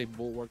 Even if they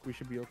bulwark, we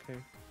should be okay.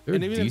 They're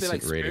And a even if they,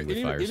 decent like, rating with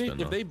even- Fire even Spin,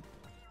 though.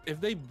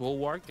 if they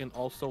bulwark and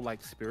also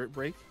like Spirit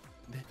Break,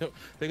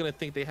 they're gonna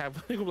think they have.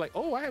 They're gonna be like,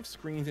 oh, I have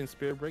screens in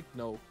Spirit Break.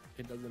 No,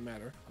 it doesn't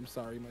matter. I'm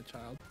sorry, my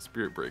child. turn.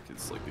 Spirit Break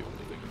is like the only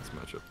thing in this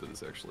matchup that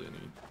is actually any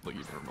like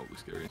even remotely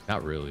scary.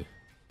 Not really.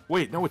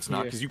 Wait, no, it's not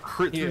Yeah. because you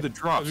crit Yeah, through the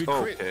drops. 'cause we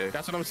Oh, crit. okay.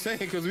 That's what I'm saying,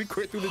 because we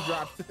crit through the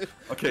drops.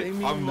 Okay, They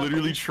mean I'm nothing.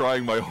 literally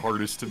trying my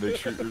hardest to make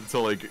sure to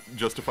like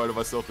justify to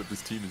myself that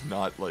this team is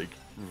not like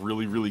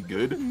really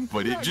good,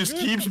 but it Not just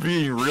good. keeps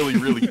being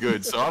really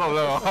good. So I don't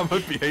know. I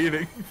might be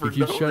hating for He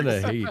keeps no trying to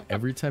reason. hate.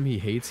 Every time he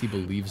hates, he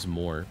believes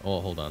more.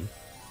 Oh, hold on.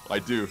 I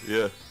do,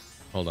 yeah.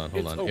 Hold on.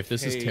 It's If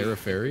this is okay. Terra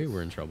Fairy,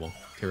 we're in trouble.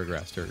 Terra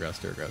Grass, Terra Grass,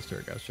 Terra Grass,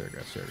 Terra Grass, Terra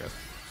Grass, Terra Grass.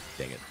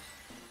 Dang it.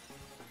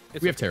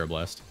 It's We have okay. Terra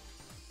Blast.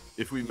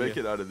 If we make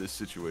Yeah. it out of this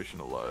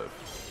situation alive,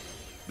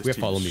 this We have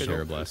team Follow is Me so Terra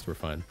good. Blast. We're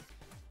fine.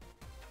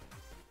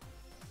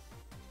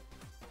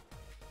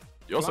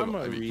 You also have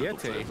Llama Ivy Knuckle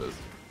Riete. Tempest.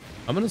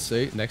 I'm gonna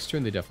say next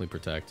turn they definitely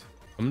protect.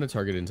 I'm gonna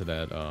target into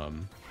that.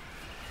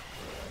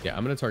 Yeah,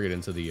 I'm gonna target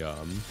into the.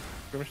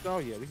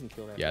 Grimmsnarl? Yeah, we can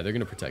kill that. Yeah, they're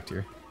gonna protect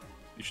here.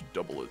 You should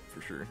double it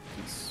for sure.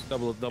 It's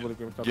Double the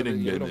Grimmsnarl. getting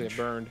You don't damage get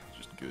burned.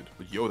 is just good.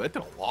 But yo, that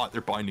did a lot.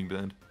 They're binding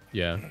band.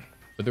 Yeah,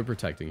 but they're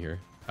protecting here.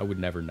 I would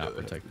never not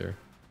protect there.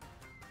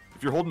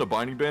 If you're holding a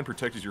binding band,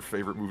 protect is your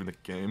favorite move in the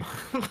game.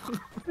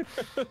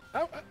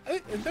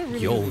 They're really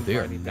Yo, using they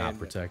are Binding not Band.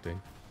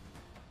 protecting.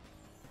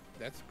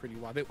 That's pretty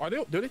wild. Are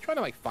they trying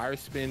to like fire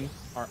spin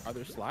our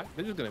other slot?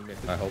 They're just gonna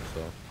miss it. I hope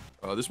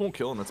so. This won't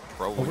kill, and that's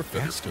probably Oh, we're better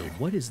faster. kick,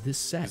 What is this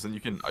set? 'cause then you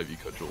can Ivy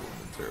Cudgel and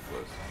then Terra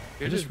Blast. I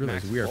They're just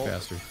realized max we are bulk.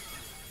 faster.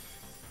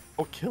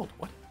 Oh, it killed.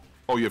 What?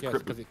 Oh, you have Yes,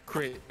 crit. because it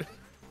crit.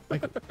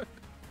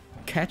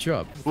 Catch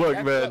up. Look,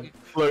 That's man. like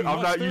Look,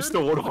 I'm not used to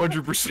mustard?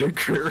 100%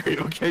 crit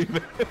rate, okay,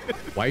 man?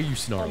 Why are you Oh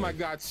snarling? my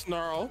God,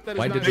 Snarl! That is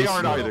Why not did They They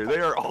aren't snarl. either. They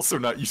are also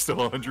not used to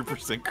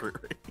 100% crit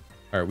rate.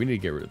 All right, we need to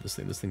get rid of this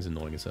thing. This thing's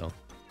annoying as hell.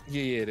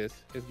 Yeah, it is.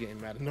 It's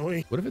getting mad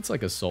annoying. What if it's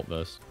like Assault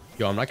Vest?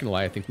 Yo, I'm not gonna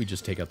lie. I think we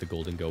just take out the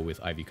Golden Go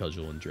with Ivy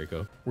Cudgel and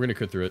Draco. We're gonna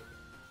crit through it.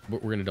 We're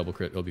gonna double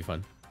crit. It'll be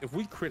fun. If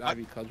we crit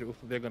Ivy Cudgel,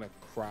 they're gonna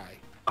cry.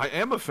 I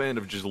am a fan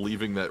of just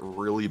leaving that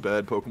really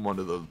bad Pokemon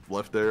to the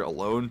left there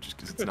alone, just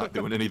because it's not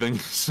doing anything.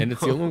 And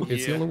it's the only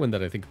it's the Yeah. only one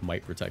that I think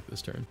might protect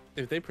this turn.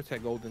 If they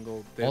protect Golden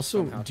Gold, they're Also,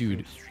 somehow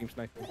dude- stream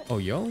sniping. Oh,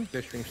 yo,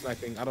 They're stream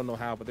sniping. I don't know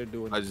how, but they're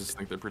doing I it. just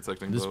think they're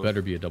protecting this both.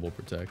 better be a double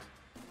protect.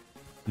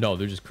 No,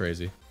 they're just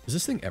crazy. Is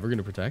this thing ever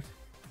gonna protect?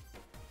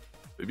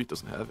 Maybe it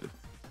doesn't have it.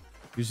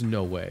 There's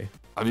no way.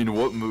 I mean,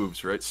 what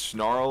moves, right?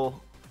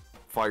 Snarl,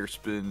 Fire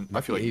Spin. I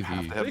Might feel like be you have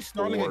AV. to Are have they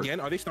snarling 4. again?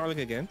 Are they snarling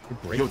again?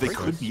 Yo, they Break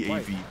could be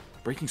Swipe. AV.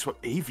 Breaking Swipe.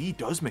 AV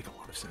does make a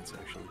lot of sense,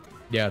 actually.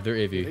 Yeah, they're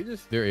AV. They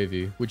just- They're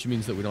AV, which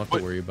means that we don't have to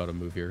But- worry about a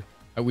move here.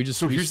 We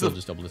So we here's still the-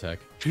 just double attack.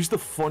 Here's the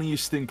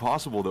funniest thing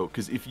possible, though,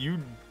 because if you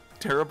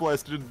Terra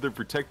Blasted into their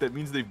Protect, that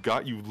means they've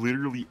got you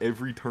literally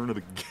every turn of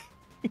the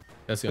game.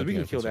 That's the So only we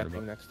thing can I'm kill that concerned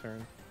thing about. next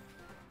turn.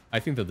 I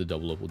think that the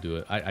double up will do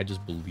it. I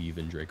just believe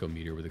in Draco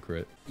Meteor with a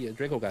crit. Yeah,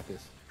 Draco got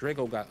this.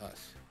 Draco got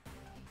us.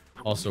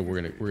 Also,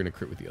 we're gonna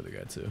crit with the other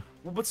guy too.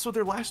 Well, but so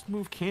their last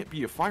move can't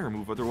be a fire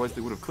move, otherwise they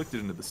would have clicked it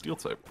into the Steel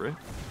type, right?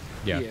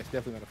 Yeah, Yeah, it's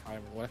definitely not a fire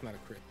roll. That's not a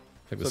crit.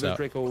 check So this this out.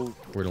 Draco,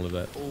 We're gonna live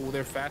that, oh,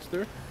 they're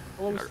faster.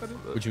 All of a sudden,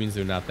 which means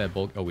they're not that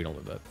bulk. Oh, we don't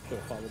live that. should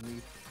have followed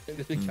me. And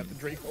then they got the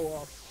Draco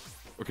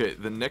off. Okay,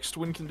 the next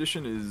win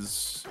condition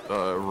is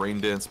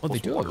Rain Dance. Oh, they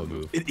plus do have water a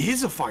move. It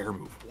is a fire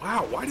move.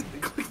 Wow, why did they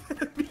click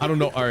that? I don't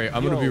know. All right,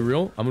 I'm gonna be Yo.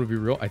 real. I'm gonna be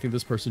real. I think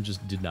this person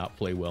just did not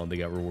play well and they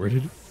got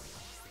rewarded.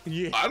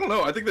 Yeah. I don't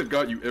know. I think they've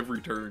got you every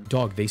turn.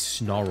 Dog, they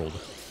snarled.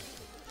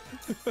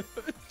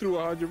 Through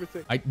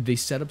 100%. They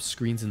set up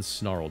screens and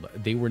snarled.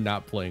 They were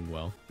not playing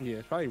well. Yeah,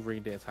 it's probably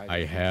Rain Dance High.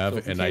 I have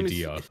if you an came to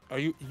idea. Are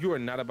you are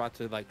not about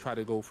to like try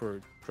to go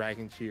for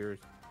Dragon Cheers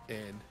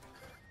and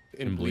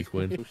In Bleak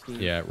Wind.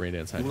 Yeah, Rain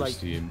Dance Hydro like-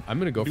 Steam. I'm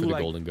gonna go for do the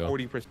like Golden Go.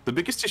 40%. The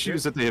biggest issue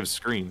is that they have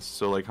screens.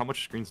 So like, how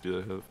much screens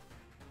do they have?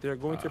 They're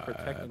going to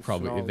protect and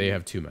Probably snarl they you.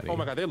 have too many. Oh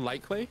my god, they're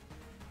light clay.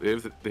 They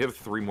have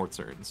 3 more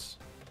turns.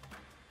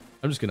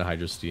 I'm just gonna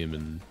Hydro Steam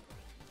and.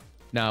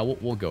 Nah,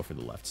 we'll go for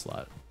the left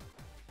slot.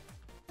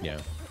 Yeah.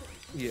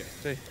 Yeah,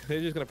 they're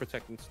just gonna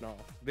protect and snarl.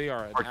 They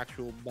are an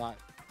actual bot.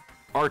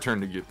 Our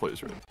turn to get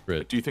plays right.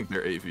 Right. Do you think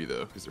they're AV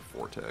though? Because they're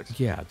 4 attacks.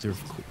 Yeah, they're,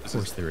 of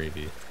course they're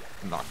AV.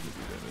 Not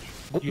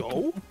gonna do damage.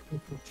 Yo,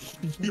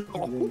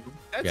 yo,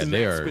 that's Yeah,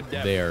 max with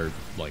depth. they are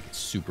like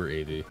super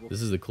AV.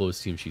 This is the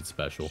closed team sheet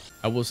special.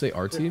 I will say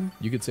our team.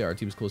 You could say our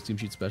team's closed team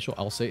sheet special.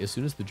 I'll say as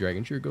soon as the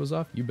Dragon Cheer goes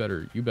off, you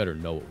better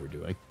know what we're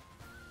doing.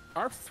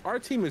 Our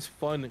team is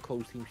fun and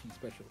close team sheet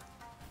special.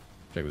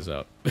 Check this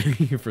out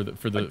for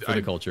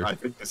the culture. I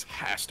think this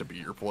has to be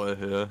your play,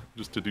 yeah.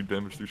 Just to do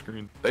damage through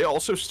screen. They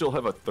also still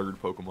have a 3rd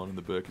Pokemon in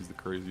the back is the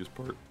craziest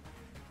part.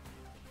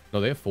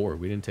 No, they have 4.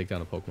 We didn't take down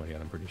a Pokemon yet.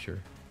 I'm pretty sure.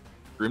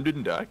 Grim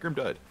didn't die. Grim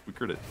died. We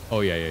crit it. Oh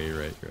yeah, you're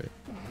right. You're right.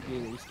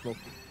 Yeah, we smoked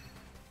it.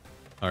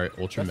 All right,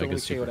 Ultra That's the Mega only KO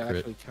Super that Crit.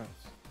 actually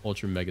counts.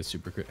 Ultra Mega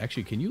Super Crit.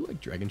 Actually, can you like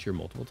Dragon Cheer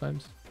multiple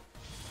times?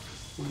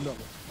 No.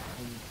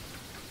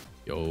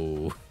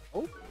 Yo.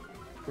 Oh,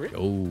 crit.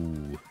 Yo.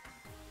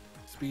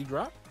 Speed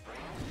drop.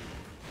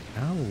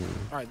 Ow.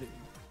 All right,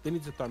 they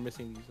need to start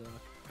missing these.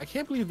 I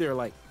can't believe they're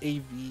like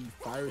AV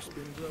fire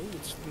spins though.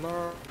 It's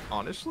snarl.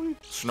 Honestly,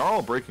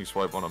 Snarl Breaking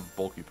Swipe on a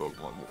bulky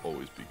Pokemon will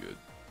always be good.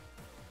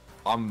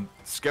 I'm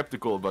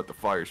skeptical about the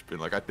Fire Spin.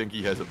 Like, I think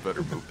he has a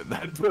better move than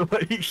that. But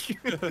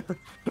like,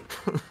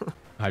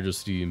 Hydro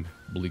Steam,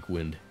 Bleak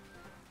Wind.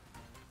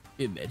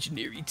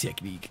 Imaginary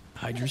Technique,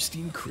 Hydro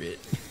Steam Crit.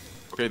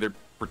 okay, they're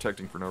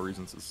protecting for no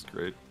reason. So this is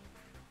great.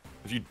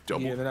 If you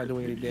double, Yeah, they're not crit,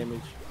 doing any maybe-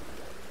 damage.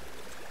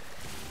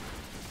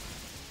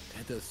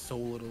 That does so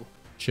little.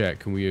 Chat,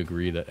 can we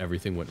agree that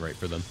everything went right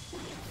for them?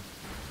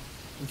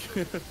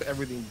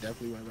 Everything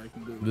definitely went right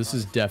from doing. This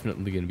is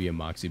definitely going to be a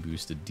Moxie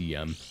boosted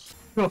DM.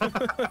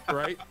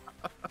 right.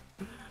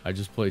 I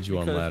just played you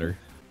on Because- ladder.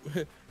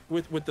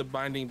 with the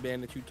binding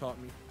band that you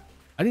taught me.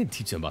 I didn't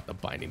teach them about the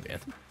binding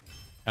band.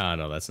 Ah,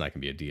 no, that's not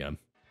going to be a DM.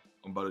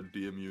 I'm about to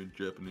DM you in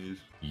Japanese.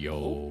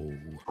 Yo.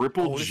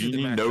 Triple Oh, this is the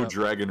G, no matchup.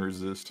 dragon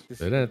resist. This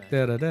is the match.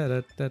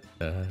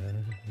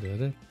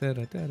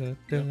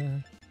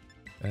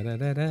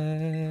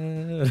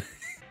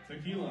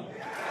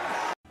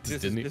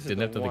 This Didn't is have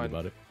the to think one.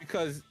 about it.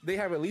 Because they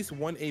have at least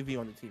one AV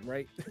on the team,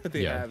 right?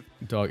 They Yeah, have.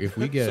 dog. If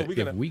we So get we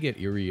gotta- if we get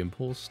Eerie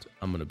Impulsed,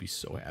 I'm gonna be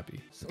so happy.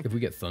 If we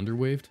get Thunder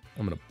Waved,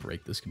 I'm gonna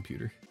break this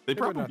computer. They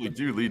They were not probably gonna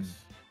do do lead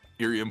this.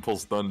 Eerie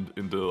Impulse Thund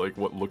into like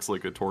what looks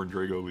like a Torn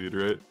Drago lead,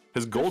 right?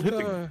 Has Gold hit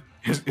the, Uh,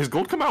 has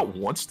Gold come out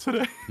once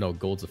today? No,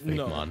 Gold's a fake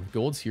No. mon.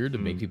 Gold's here to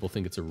make people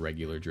think it's a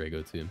regular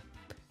Drago team.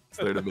 It's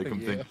there to make them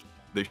Yeah. think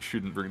they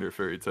shouldn't bring their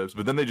fairy types,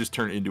 but then they just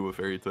turn into a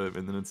fairy type,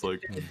 and then it's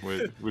like,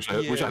 wait, wish I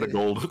had a Yeah.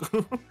 Gold.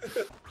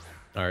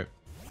 All right,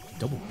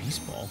 double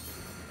Beast Ball,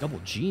 double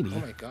Genie, oh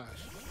my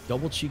gosh.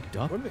 double Cheeked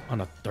Up What are they-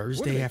 on a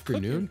Thursday they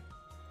afternoon.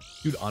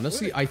 Dude,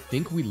 honestly, I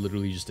think we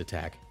literally just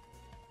attack.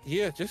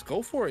 Yeah, just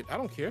go for it. I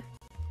don't care.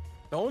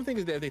 The only thing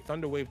is that if they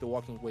thunder wave the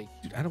walking wake,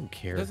 Dude, I don't it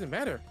care. doesn't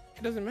matter.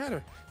 It doesn't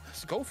matter.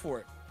 Just go for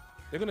it.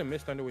 They're gonna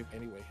miss thunder wave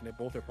anyway, and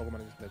both their Pokemon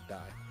are just gonna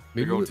die.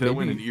 They're going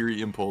Tailwind and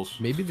Eerie Impulse.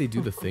 Maybe they do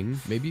the thing.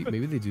 Maybe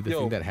they do the Yo.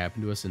 thing that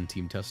happened to us in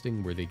team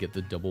testing, where they get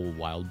the double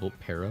Wild Bolt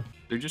para.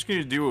 They're just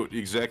gonna do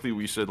exactly what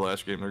we said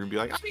last game. They're gonna be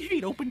like, I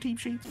hate open team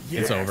sheets.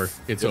 It's over.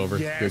 It's over.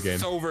 Yes, Good game.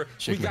 it's over.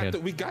 Shake we my got hand. the.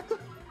 We got the.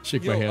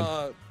 Shake Yo, my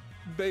hand.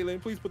 Balin,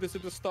 please put this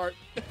at the start.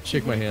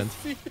 Shake my hand.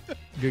 Good At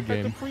the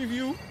game.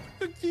 preview,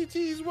 the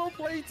GG's well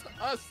played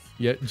to us.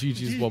 Yeah,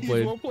 GG's well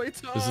played. Well played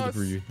to This is us. the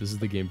preview. This is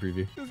the game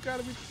preview. This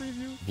gotta be the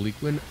preview. Bleak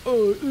Wind.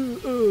 Oh,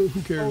 who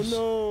Oh cares?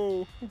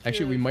 no. Who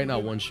Actually, we cares? might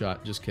not one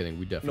shot. Just kidding.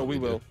 We No, definitely we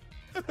will.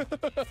 do.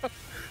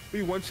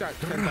 We one shot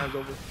 10 times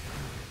over.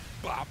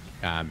 Bop.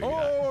 Ah, maybe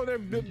not. Oh, they're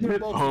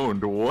both.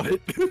 Owned what?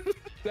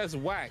 That's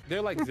whack.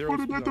 They're like zero.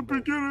 Put it speed at the on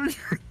both.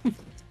 beginning.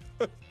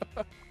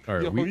 All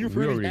right, Yo, we you already,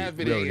 really have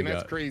it, already and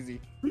that's got crazy.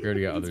 we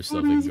already got other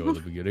stuff that can go at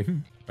the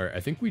beginning. All right,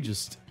 I think we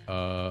just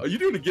Are you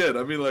doing it again?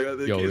 I mean, like,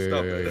 they yo, can't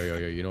stop it.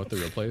 yo. You know what the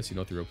real play is? You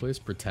know what the real play is?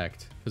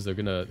 Protect, because they're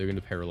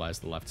gonna paralyze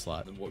the left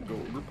slot. And what, go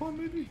Overpawn,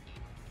 maybe?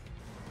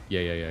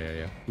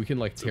 Yeah. We can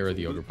like Terra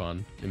the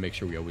Ogre-Pon and make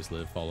sure we always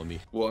live. Follow me.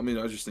 Well, I mean,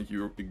 I just think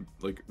you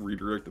like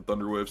redirect the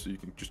Thunder Wave so you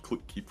can just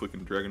keep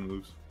clicking Dragon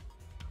moves.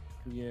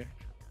 Yeah.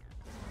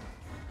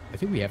 I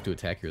think we have to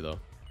attack here though.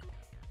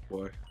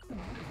 Why?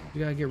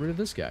 We gotta get rid of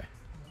this guy.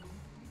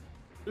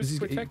 Just he's-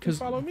 protect and 'cause-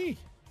 follow me.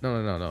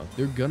 No.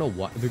 They're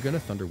gonna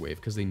Thunder Wave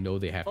because they know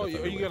they have to. Oh, Thunder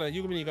are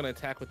you Wave. you're gonna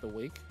attack with the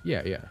wake?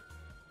 Yeah.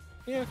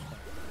 Yeah, it's fine.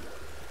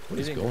 What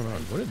is going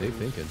on? What are they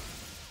thinking?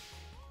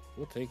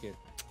 We'll take it.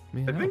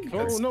 Man, I think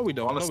Oh no, we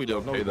don't. No, honestly we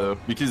don't. No, okay we don't.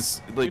 though,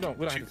 because We like don't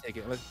have to take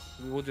it.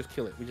 We'll just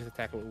kill it. We just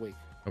attack it with wake.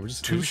 we're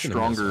just two we're just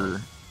gonna miss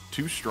stronger,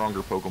 two stronger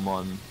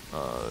Pokemon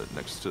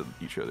next to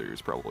each other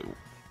is probably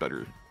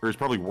better, or is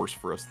probably worse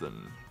for us than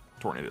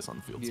Tornadus on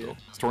the field Yeah. still.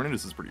 'Cause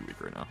Tornadus is pretty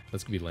weak right now.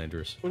 That's gonna be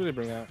Landorus. What did they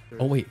bring out?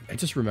 Oh wait, I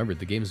just remembered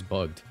the game's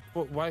bugged.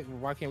 Well, why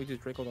can't we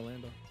just Draco the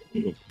Lando?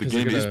 The 'Cause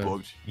game they're is gonna-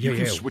 bugged. Yeah, You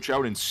can yeah. switch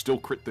out and still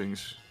crit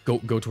things. Go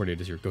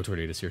Tornadus here. Go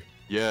Tornadus here.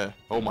 Yeah.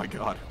 Oh my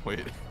god. Wait.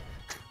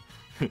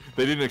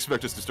 They didn't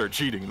expect us to start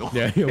cheating.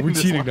 Yeah, we're in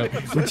this cheating now.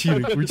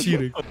 line. We're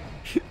cheating.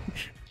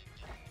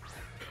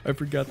 I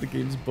forgot the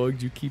game's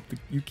bugged. You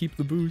keep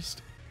the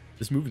boost.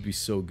 This move would be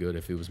so good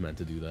if it was meant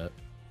to do that.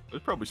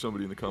 There's probably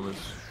somebody in the comments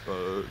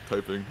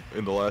typing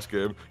in the last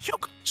game. You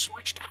can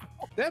switch out.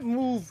 That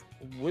move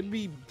would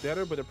be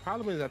better, but the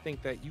problem is I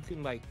think that you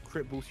can like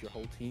crit boost your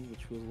whole team,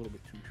 which feels a little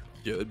bit too strong.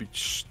 Yeah, that'd be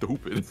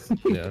stupid.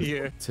 Yeah.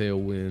 Yeah.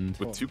 Tailwind.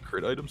 With 2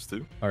 crit items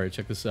too. All right,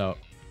 check this out.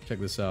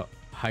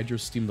 Hydro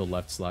Steam the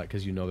left slot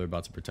because you know they're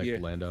about to protect Yeah.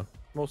 Lando.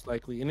 Most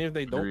likely. And if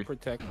they don't Agree.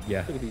 protect, Yeah.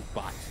 look at these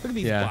bots. Look at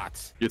these Yeah.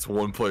 bots. Gets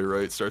one play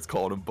right, starts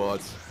calling them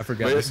bots. I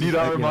forgot. Wait, this is- need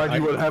I you know, remind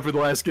you what happened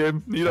last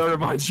game? Need I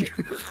remind you?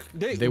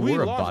 They we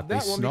were a lost bot, they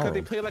that one because they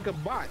snarled. played like a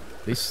bot.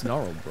 They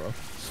snarled, bro.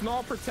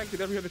 Snarl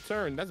protected every other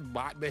turn. That's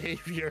bot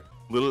behavior.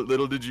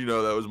 little did you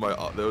know that was my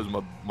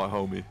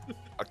homie.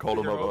 I called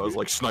him Your up. I was homie?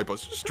 like, snipe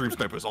us, stream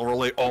snipe us. I'll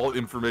relay all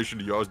information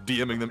to you. I was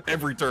DMing them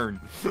every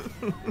turn. Every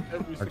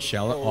Our single-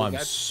 challenge. Oh, I'm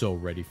that's- so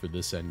ready for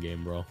this end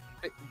game, bro.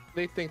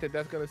 they think that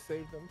that's gonna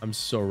save them. I'm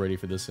so ready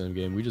for this end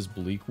game. We just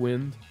Bleak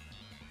Wind,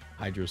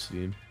 Hydro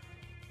Steam.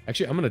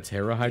 Actually, I'm gonna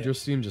Terra Hydro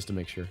Steam just to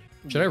make sure.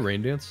 Should I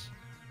Rain Dance?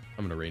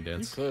 I'm gonna Rain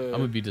Dance. could. I'm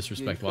gonna be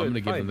disrespectful. could. I'm gonna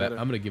give Probably him that. better.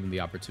 I'm gonna give him the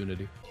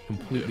opportunity.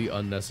 Completely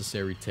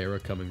unnecessary Terra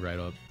coming right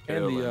up. And Yeah,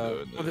 the Lando,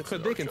 and because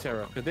then they can Archelon.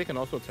 Terra, because they can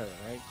also Terra,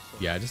 right? So,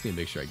 Yeah, I just need to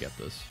make sure I get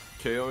this.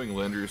 KOing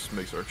Landers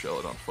makes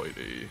Archelon fight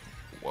a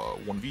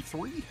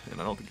 1v3, and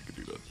I don't think you could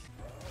do that.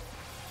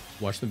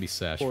 Watch them be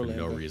sashed poor for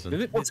no Lando. reason.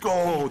 Did it- Let's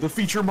go! The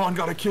feature mon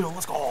got a kill.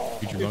 Let's go!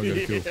 Future Mon got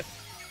a kill. This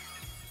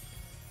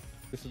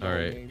is the All whole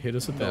right, game. hit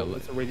us with No, that.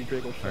 it's a Raging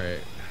Draco shot. All right.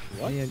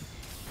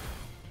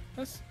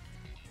 What?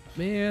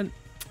 Man,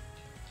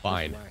 That's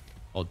fine. whack.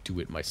 I'll do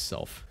it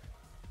myself.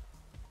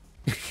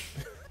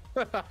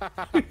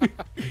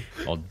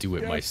 I'll do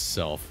it Yes.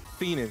 myself.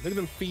 Fiending. Look at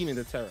them fiending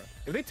to Terra.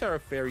 If they Terra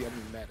Fairy, I'd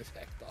be mad as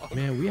heck, dog.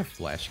 Man, we have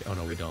flash. Oh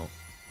no, we don't.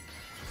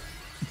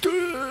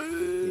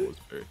 It was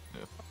very-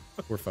 yeah.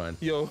 We're fine.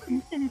 Yo,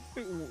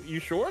 you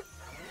sure?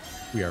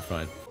 We are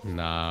fine.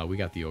 Nah, we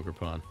got the Ogre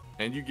Pawn.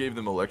 And you gave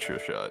them Electro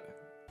Shot.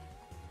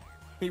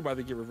 He about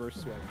to get reverse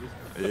sweat.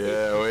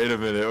 Yeah, wait a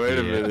minute,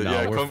 no,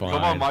 Yeah, we're come fine.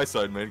 on my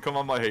side, man. Come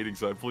on my hating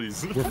side,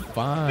 please. We're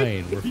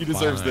fine. We're He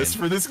deserves fine. this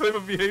for this type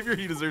of behavior.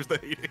 He deserves the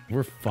hating.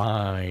 We're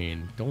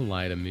fine. Don't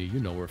lie to me. You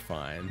know we're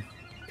fine.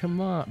 Come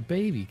on,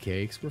 baby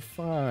cakes. We're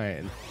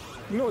fine.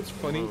 You know what's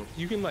funny?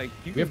 You can like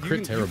you We can, have crit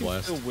you Terra can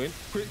Blast. still win.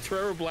 Crit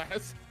Terra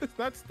Blast. It's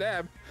not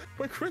stab,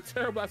 but crit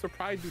Terra Blast will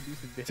probably do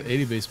decent To damage.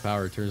 80 base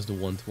power turns to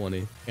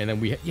 120, and then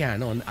we yeah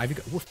no and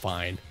we're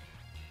fine.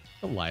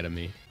 Don't lie to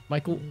me,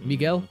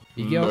 Miguel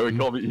No,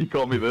 he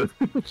called me the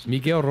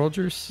Miguel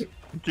Rogers.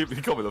 he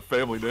called me the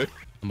family name.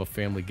 I'm a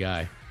family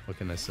guy. What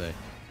can I say?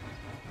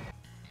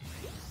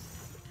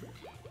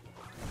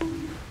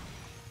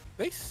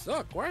 They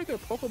suck. Why are their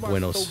Pokemon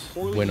Buenos so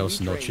poorly Buenos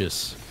retrained?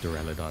 noches,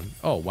 Duraludon.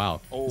 Oh wow,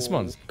 this Oh,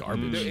 one's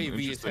garbage. Their AV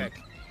is Interesting.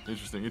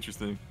 heck.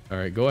 Interesting. All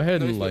right, go ahead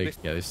No, and they still- like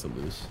yeah they still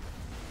lose.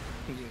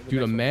 Yeah, the Dude, next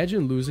one.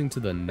 imagine losing to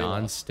the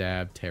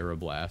non-stab Terra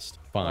Blast.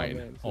 Fine,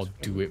 man, this I'll is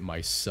do it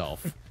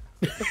myself.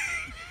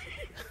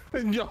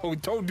 Yo,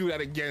 don't do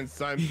that again,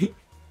 son.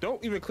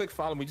 Don't even click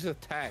follow me. Just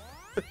attack.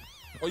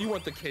 Oh, you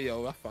want the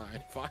KO?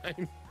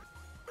 Fine.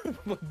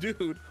 But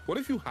dude, what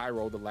if you high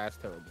roll the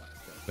last Terra Blast?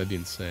 That'd be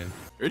insane.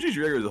 Reggie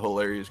Drago is a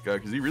hilarious guy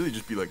because he really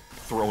just be like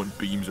throwing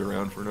beams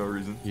around for no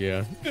reason.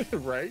 Yeah,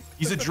 Right?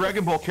 He's a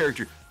Dragon Ball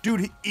character.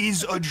 Dude, he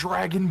is a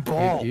Dragon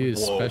Ball. it is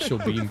Whoa. special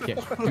beam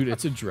cannon. Dude,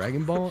 it's a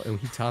Dragon Ball, and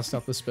he tossed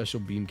out the special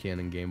beam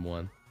cannon game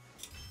 1.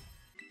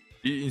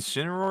 Did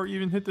Incineroar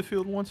even hit the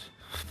field once?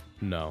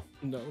 No.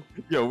 No.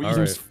 Yo, we All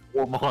used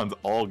 4 mons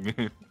all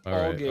game. All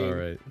All right, game. all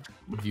right.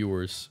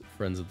 Viewers,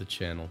 friends of the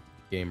channel,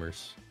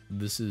 gamers,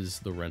 this is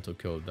the rental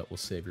code that will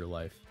save your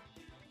life.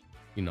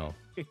 You know,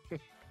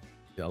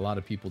 a lot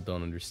of people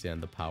don't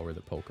understand the power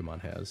that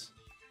Pokemon has.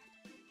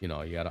 You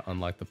know, you gotta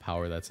unlock the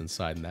power that's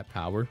inside, and that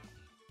power,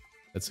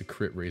 that's a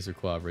crit Razor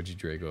Claw of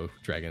Regidrago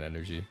Dragon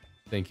Energy.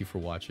 Thank you for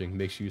watching.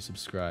 Make sure you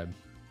subscribe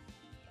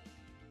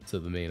to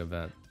the main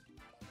event.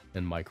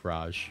 And Mike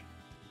Raj.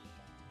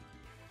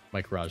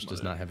 Mike Raj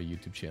does not have a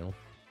YouTube channel.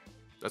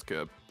 That's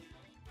cap.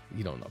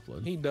 He don't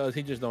upload. He does.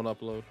 He just don't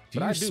upload. Do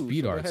But I your do.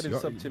 speed so go arts. ahead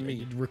and sub to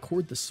me.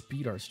 Record the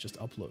speed arts. Just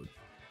upload.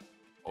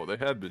 Oh, they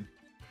have been.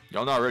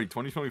 Y'all not ready.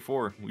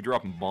 2024. We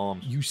dropping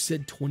bombs. You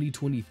said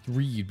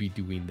 2023 you'd be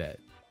doing that.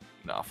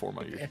 Nah, 4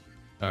 my year.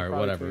 All right, Probably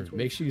whatever. 2020.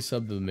 Make sure you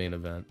sub to the main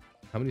event.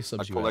 How many I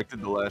subs you have?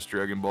 collected the last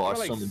Dragon Ball. I Got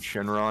like summoned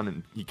Shenron,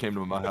 and he came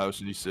to my house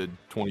and he said,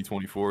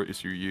 2024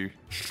 is your year.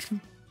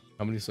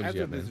 How many subs As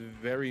you of have, this man?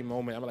 very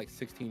moment, I'm at like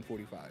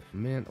 1645.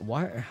 Man,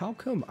 why? How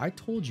come? I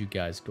told you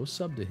guys go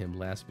sub to him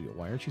last video.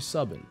 Why aren't you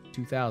subbing?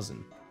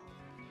 2,000.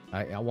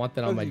 I want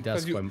that on my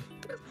desk. I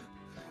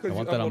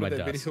want that on my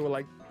desk. Video at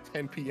like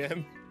 10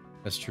 p.m.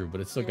 That's true, but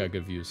it's still got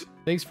good views.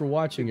 Thanks for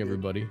watching,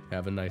 everybody.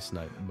 Have a nice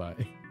night.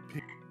 Bye.